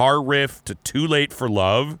opening guitar riff to Too Late for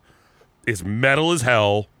Love is metal as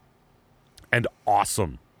hell and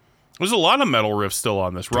awesome. There's a lot of metal riffs still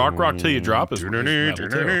on this. Rock Till You Drop is metal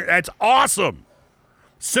too. That's awesome.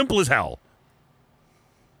 Simple as hell.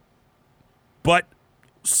 But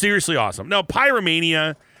seriously awesome. No,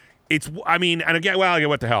 Pyromania, I get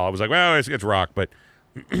what the hell. I was like, well, it's rock, but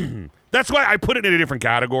that's why I put it in a different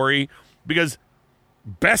category, because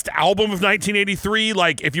best album of 1983,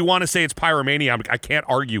 like, if you want to say it's Pyromania, I can't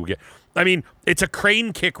argue. I mean, it's a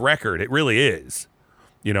crane kick record. It really is.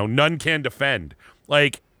 You know, none can defend.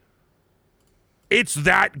 Like, it's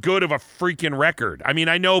that good of a freaking record. I mean,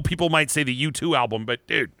 I know people might say the U2 album, but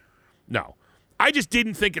dude, no. I just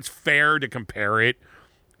didn't think it's fair to compare it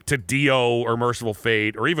to Dio or Merciful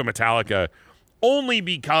Fate or even Metallica, only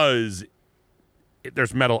because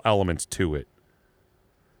there's metal elements to it.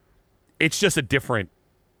 It's just an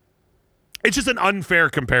unfair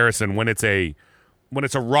comparison when it's a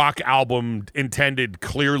rock album intended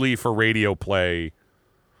clearly for radio play.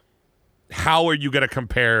 How are you going to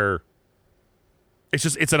compare?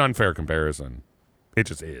 It's an unfair comparison. It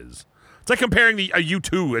just is. It's like comparing a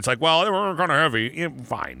U2. It's like, well, they were kind of heavy. Yeah,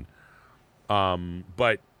 fine.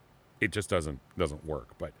 But it just doesn't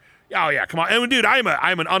work. But oh yeah, come on. And dude, I'm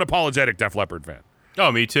an unapologetic Def Leppard fan.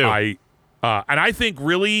 Oh, me too. And I think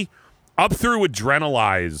really up through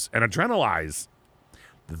Adrenalize,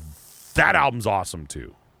 that album's awesome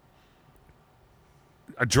too.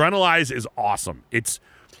 Adrenalize is awesome. It's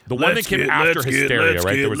the one that came after Hysteria,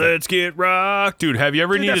 right? Let's get rock. Dude, have you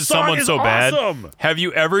ever needed someone so bad? Have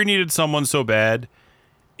you ever needed someone so bad?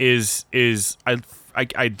 I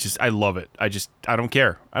love it. I don't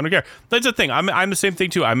care. That's the thing. I'm the same thing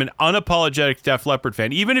too. I'm an unapologetic Def Leppard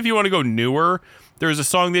fan. Even if you want to go newer, there's a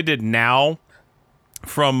song they did now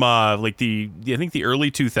from I think the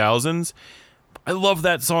early 2000s. I love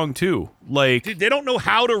that song too. Like, dude, they don't know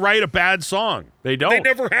how to write a bad song. They don't. They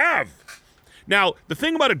never have. Now, the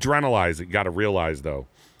thing about Adrenalize that you got to realize, though,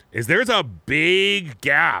 is there's a big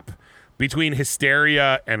gap between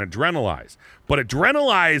Hysteria and Adrenalize. But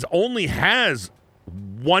Adrenalize only has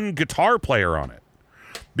one guitar player on it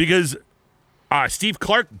because Steve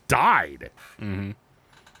Clark died. Mm-hmm.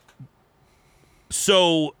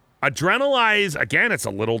 So Adrenalize, again, it's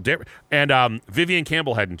a little different. And Vivian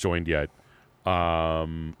Campbell hadn't joined yet. Or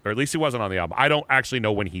at least he wasn't on the album. I don't actually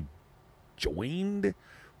know when he joined,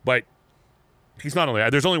 but he's not only.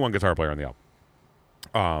 There's only one guitar player on the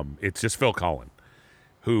album. It's just Phil Collin,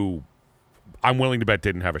 who I'm willing to bet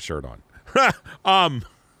didn't have a shirt on.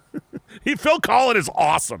 Phil Collin is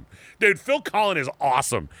awesome, dude. Phil Collin is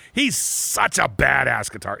awesome. He's such a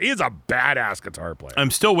badass guitar. He is a badass guitar player.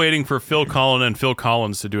 I'm still waiting for Phil Collin and Phil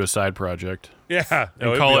Collins to do a side project. Yeah,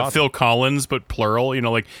 and call it awesome. Phil Collins, but plural. You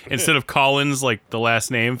know, like instead of Collins, like the last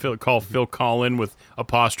name, call Phil Collin with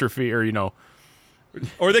apostrophe, or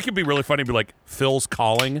or they could be really funny, and be like Phil's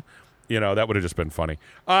calling. You know, that would have just been funny.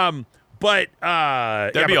 That'd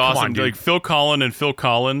be awesome. Like Phil Collin and Phil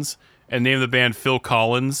Collins, and name the band Phil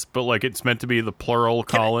Collins, but like it's meant to be the plural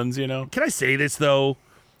Collins. Can I say this though?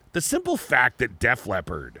 The simple fact that Def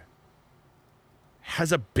Leppard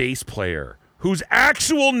has a bass player whose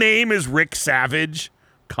actual name is Rick Savage.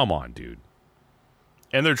 Come on, dude.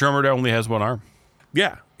 And their drummer only has one arm.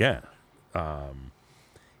 Yeah. God,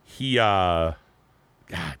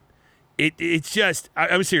 it's just.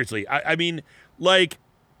 I mean, seriously. I mean, like,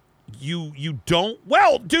 you don't.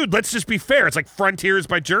 Well, dude, let's just be fair. It's like Frontiers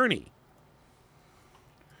by Journey.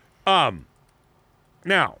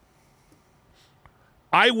 Now,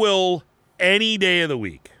 I will any day of the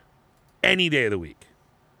week,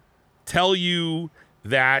 tell you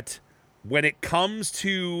that when it comes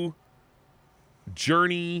to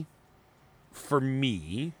Journey, for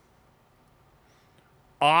me,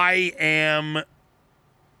 I am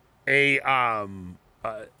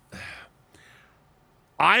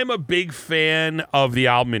I'm a big fan of the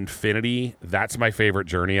album Infinity. That's my favorite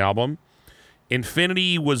Journey album.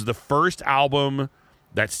 Infinity was the first album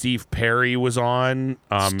that Steve Perry was on.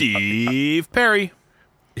 Steve Perry.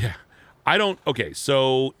 Yeah. Okay,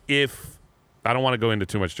 so if I don't want to go into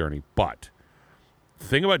too much Journey, but the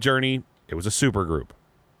thing about Journey, it was a super group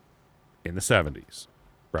in the 70s,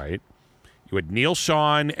 right? You had Neil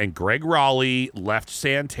Schon and Greg Raleigh left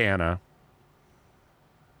Santana.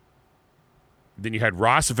 Then you had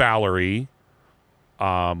Ross Valerie,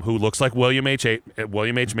 who looks like William H.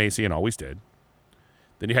 Macy and always did.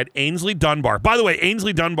 Then you had Ainsley Dunbar. By the way,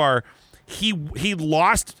 Ainsley Dunbar, he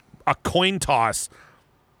lost a coin toss.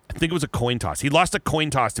 I think it was a coin toss. He lost a coin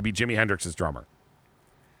toss to be Jimi Hendrix's drummer.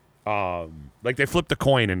 Like they flipped a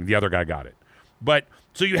coin and the other guy got it. But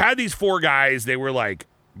so you had these four guys. They were like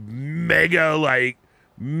mega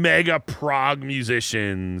prog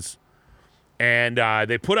musicians. And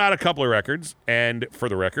they put out a couple of records. And for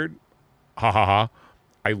the record, I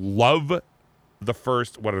love the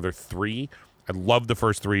first, what are there, 3? I love the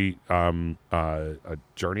first 3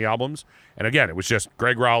 Journey albums. And again, it was just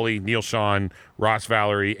Greg Raleigh, Neil Schon, Ross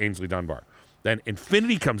Valerie, Ainsley Dunbar. Then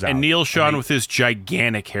Infinity comes out. And Neil Schon with his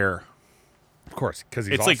gigantic hair. Of course, because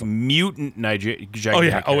he's It's awesome. like mutant gigantic Oh,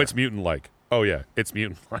 yeah. hair. Oh, it's mutant-like. Oh, yeah. It's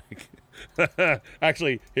mutant-like.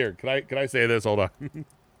 Actually, here, can I say this? Hold on.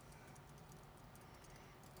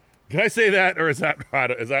 Can I say that, or is that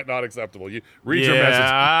not acceptable? You read your message.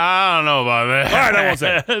 I don't know about that. All right, I won't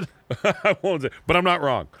say it. I won't say it, but I'm not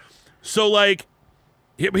wrong. So, like,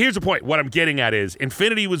 here's the point. What I'm getting at is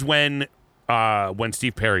Infinity was when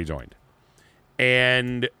Steve Perry joined.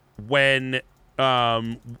 And when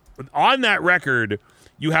on that record,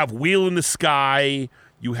 you have Wheel in the Sky,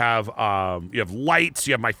 you have Lights,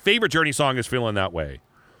 you have my favorite Journey song is Feeling That Way.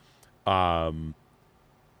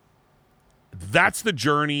 That's the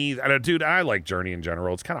Journey. Dude, I like Journey in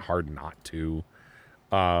general. It's kind of hard not to.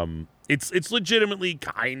 It's legitimately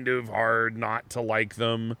kind of hard not to like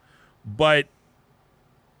them. But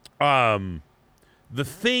the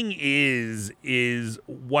thing is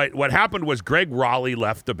what happened was Greg Raleigh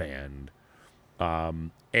left the band.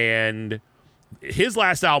 And his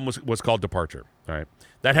last album was called Departure. All right.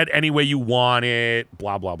 That had Any Way You Want It,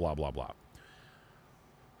 blah, blah, blah, blah, blah.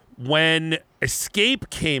 When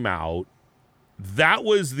Escape came out, that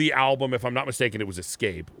was the album, if I'm not mistaken, it was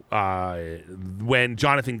Escape. When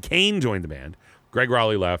Jonathan Cain joined the band, Greg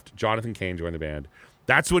Raleigh left, Jonathan Cain joined the band.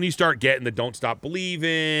 That's when you start getting the Don't Stop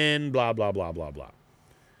Believin', blah, blah, blah, blah, blah.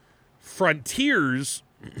 Frontiers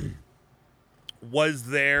was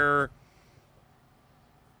their,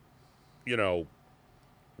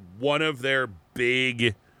 one of their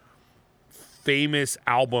big famous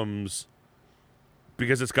albums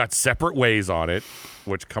because it's got Separate Ways on it,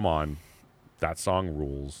 which, come on, that song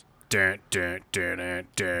rules. But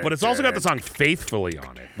it's also got the song Faithfully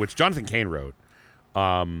on it, which Jonathan Cain wrote.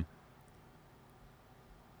 I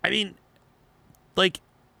mean, like,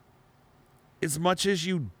 as much as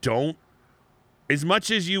you want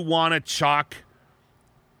to chalk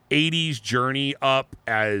 80s Journey up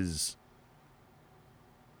as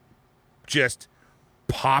just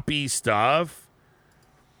poppy stuff,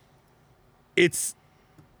 it's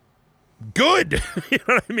good. You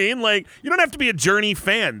know what I mean? Like, you don't have to be a Journey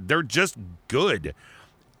fan. They're just good.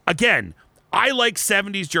 Again, I like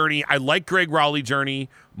 70s Journey. I like Greg Raleigh Journey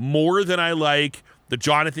more than I like the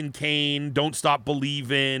Jonathan Cain, Don't Stop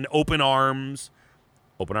Believin', Open Arms.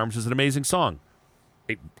 Open Arms is an amazing song.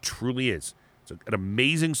 It truly is. It's an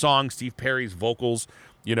amazing song. Steve Perry's vocals.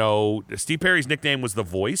 Steve Perry's nickname was The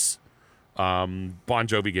Voice. Bon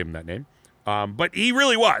Jovi gave him that name. But he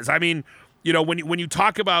really was. I mean, when you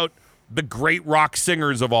talk about the great rock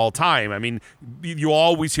singers of all time, I mean, you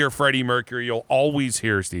always hear Freddie Mercury. You'll always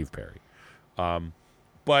hear Steve Perry. And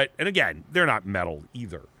again, they're not metal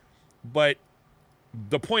either. But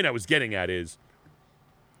the point I was getting at is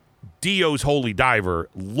Dio's Holy Diver,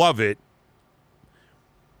 love it.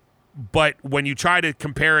 But when you try to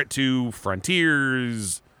compare it to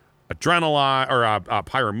Frontiers, Adrenaline, or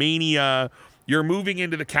Pyromania, you're moving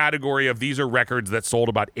into the category of these are records that sold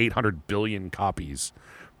about 800 billion copies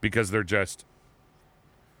because they're just,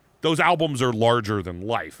 those albums are larger than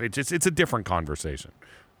life. It's a different conversation.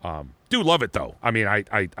 Do love it though. I mean,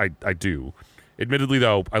 I do. Admittedly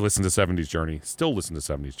though, I listen to 70s Journey. Still listen to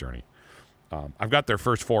 70s Journey. I've got their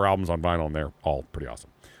first 4 albums on vinyl and they're all pretty awesome.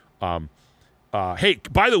 Hey,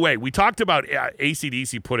 by the way, we talked about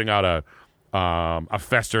AC/DC putting out a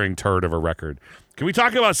festering turd of a record. Can we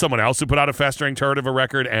talk about someone else who put out a festering turd of a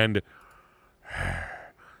record? And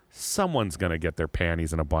someone's going to get their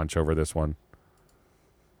panties in a bunch over this one.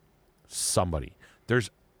 Somebody.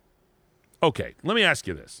 Okay, let me ask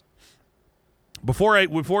you this.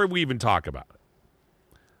 Before we even talk about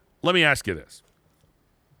it, let me ask you this.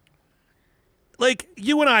 Like,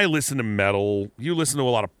 you and I listen to metal. You listen to a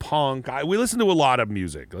lot of punk. We listen to a lot of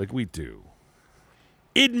music, like we do.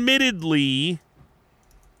 Admittedly,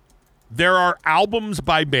 there are albums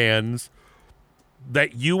by bands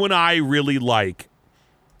that you and I really like.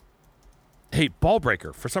 Hey,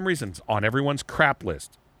 Ballbreaker, for some reason, is on everyone's crap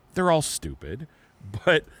list. They're all stupid,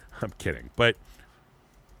 but I'm kidding. But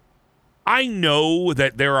I know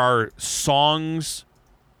that there are songs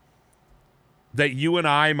that you and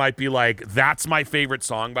I might be like, that's my favorite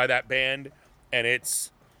song by that band, and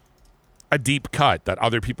it's a deep cut that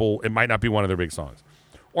other people, it might not be one of their big songs.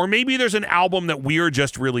 Or maybe there's an album that we are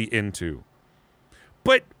just really into.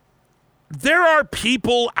 But there are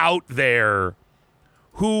people out there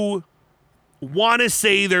who want to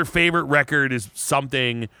say their favorite record is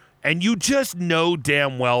something, and you just know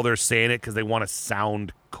damn well they're saying it because they want to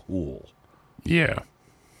sound cool. Yeah.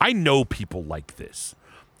 I know people like this.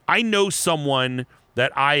 I know someone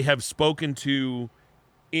that I have spoken to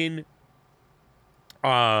in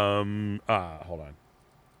hold on.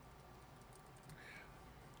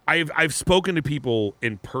 I've spoken to people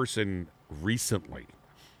in person recently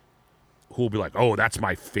who will be like, "Oh, that's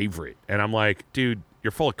my favorite." And I'm like, "Dude,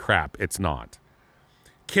 you're full of crap. It's not."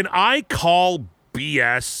 Can I call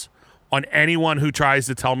BS on anyone who tries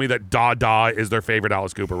to tell me that Da Da is their favorite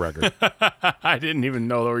Alice Cooper record? I didn't even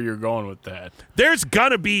know where you were going with that. There's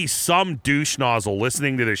gonna be some douche nozzle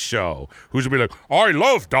listening to this show who's gonna be like, "I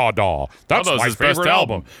love Da Da. That's Although it's my his best favorite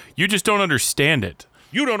album." You just don't understand it.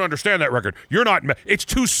 You don't understand that record. You're not. It's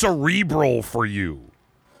too cerebral for you.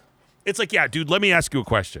 It's like, yeah, dude. Let me ask you a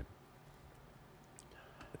question.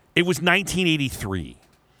 It was 1983.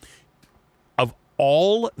 Of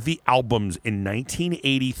all the albums in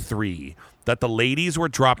 1983 that the ladies were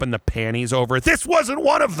dropping the panties over, this wasn't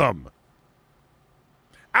one of them.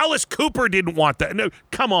 Alice Cooper didn't want that. No,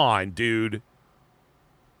 come on, dude.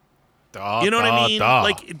 You know what I mean?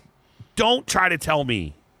 Like, don't try to tell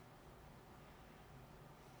me.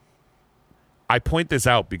 I point this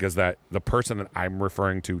out because that the person that I'm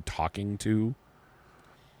referring to, talking to,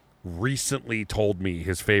 recently told me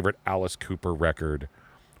his favorite Alice Cooper record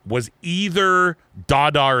was either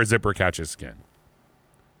Dada or Zipper Catches Skin.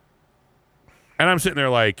 And I'm sitting there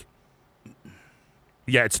like,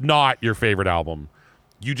 yeah, it's not your favorite album.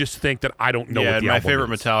 You just think that I don't know what the album is. Yeah, my favorite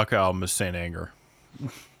Metallica album is Saint Anger.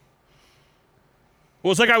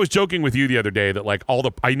 Well, it's like I was joking with you the other day that like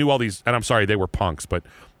I knew all these, and I'm sorry, they were punks, but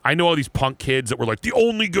I know all these punk kids that were like, the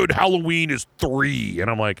only good Halloween is 3. And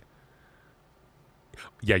I'm like,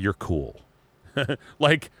 yeah, you're cool.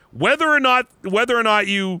 Like, whether or not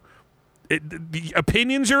you, the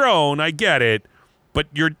opinion's your own, I get it, but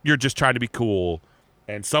you're just trying to be cool.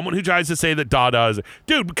 And someone who tries to say that Dada is,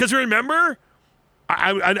 dude, because remember,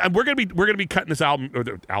 we're gonna be cutting this album or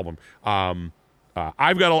the album.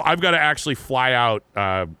 I've got to actually fly out,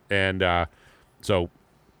 and so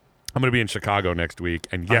I'm gonna be in Chicago next week.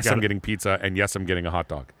 And yes, I'm getting pizza, and yes, I'm getting a hot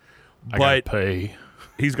dog. But I gotta pay.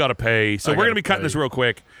 He's got to pay. So we're gonna be cutting this real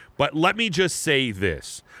quick. But let me just say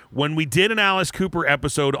this: when we did an Alice Cooper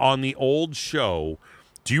episode on the old show,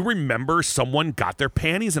 do you remember someone got their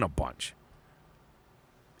panties in a bunch?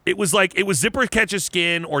 It was Zipper Catches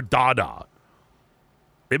Skin or Dada.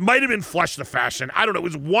 It might have been Flush the Fashion. I don't know. It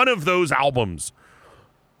was one of those albums,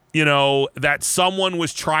 you know, that someone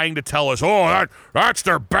was trying to tell us, oh, that's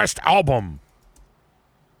their best album.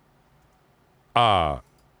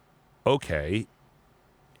 Okay.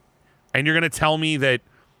 And you're going to tell me that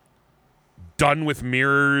Done with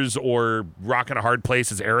Mirrors or Rockin' a Hard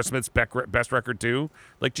Place is Aerosmith's best record too?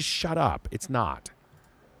 Like, just shut up. It's not.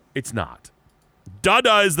 It's not.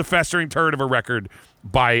 Dada is the festering turd of a record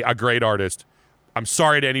by a great artist. I'm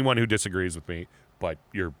sorry to anyone who disagrees with me, but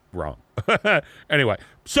you're wrong. Anyway,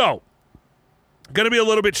 so going to be a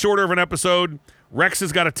little bit shorter of an episode. Rex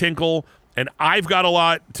has got a tinkle, and I've got a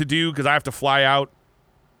lot to do because I have to fly out,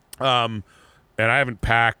 and I haven't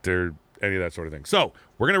packed or any of that sort of thing. So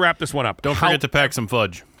we're going to wrap this one up. Don't forget to pack some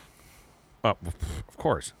fudge. Of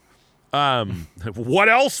course. What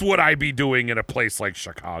else would I be doing in a place like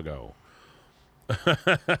Chicago?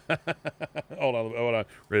 Hold on.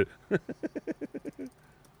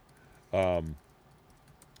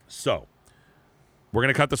 So we're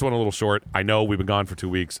gonna cut this one a little short. I know we've been gone for 2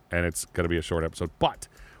 weeks, and it's gonna be a short episode, but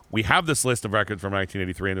we have this list of records from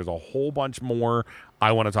 1983, and there's a whole bunch more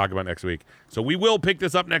I want to talk about next week. So we will pick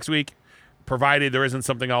this up next week, provided there isn't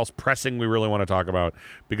something else pressing we really want to talk about,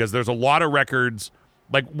 because there's a lot of records.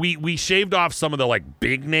 Like we shaved off some of the like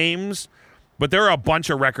big names, But there are a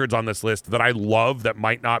bunch of records on this list that I love that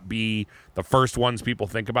might not be the first ones people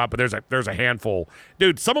think about, but there's a handful.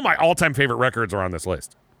 Dude, some of my all-time favorite records are on this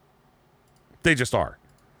list. They just are.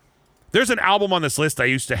 There's an album on this list I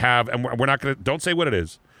used to have, and we're not going to, don't say what it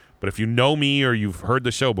is, but if you know me or you've heard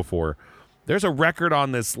the show before, there's a record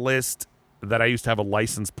on this list that I used to have a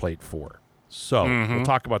license plate for. So we'll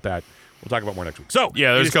talk about that. We'll talk about more next week. So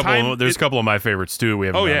yeah, there's a couple of my favorites too. We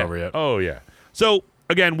haven't gone over yet. Oh yeah. So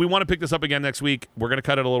again, we want to pick this up again next week. We're going to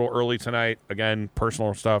cut it a little early tonight. Again,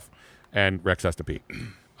 personal stuff, and Rex has to pee.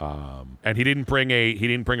 And he didn't bring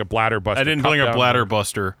a bladder buster. I didn't bring a bladder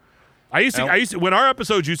buster. I used to when our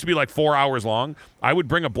episodes used to be like 4 hours long, I would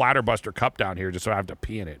bring a bladder buster cup down here just so I have to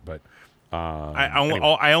pee in it. But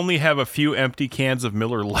I only have a few empty cans of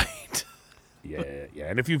Miller Lite. Yeah.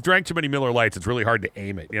 And if you've drank too many Miller Lights, it's really hard to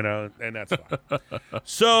aim it, and that's fine.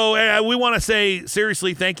 So we want to say,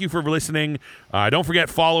 seriously, thank you for listening. Don't forget,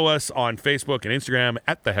 follow us on Facebook and Instagram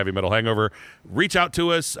at The Heavy Metal Hangover. Reach out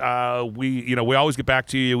to us. We always get back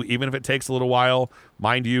to you, even if it takes a little while.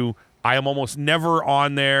 Mind you, I am almost never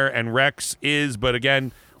on there, and Rex is, but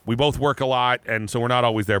again, we both work a lot, and so we're not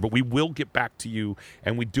always there, but we will get back to you,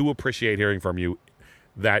 and we do appreciate hearing from you.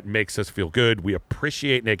 That makes us feel good. We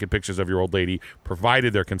appreciate naked pictures of your old lady,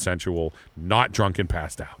 provided they're consensual, not drunk and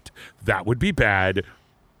passed out. That would be bad.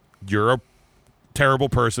 You're a terrible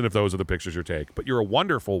person if those are the pictures you take, but you're a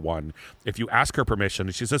wonderful one if you ask her permission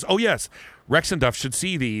and she says, oh yes, Rex and Duff should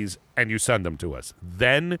see these, and you send them to us.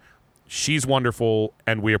 Then she's wonderful,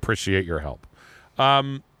 and we appreciate your help.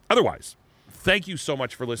 Otherwise, thank you so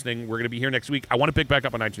much for listening. We're going to be here next week. I want to pick back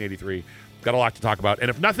up on 1983. Got a lot to talk about. And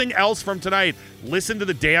if nothing else from tonight, listen to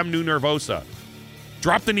the damn new Nervosa.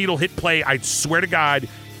 Drop the needle, hit play. I swear to God,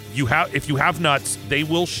 if you have nuts, they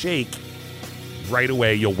will shake right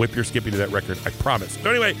away. You'll whip your Skippy to that record. I promise. So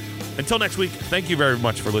anyway, until next week, thank you very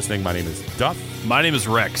much for listening. My name is Duff. My name is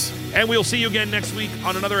Rex. And we'll see you again next week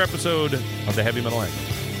on another episode of The Heavy Metal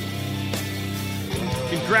Hangover.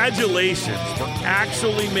 Congratulations for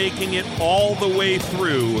actually making it all the way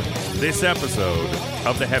through this episode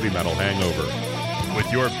of The Heavy Metal Hangover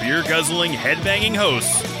with your beer-guzzling, head-banging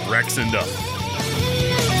hosts, Rex and Duff.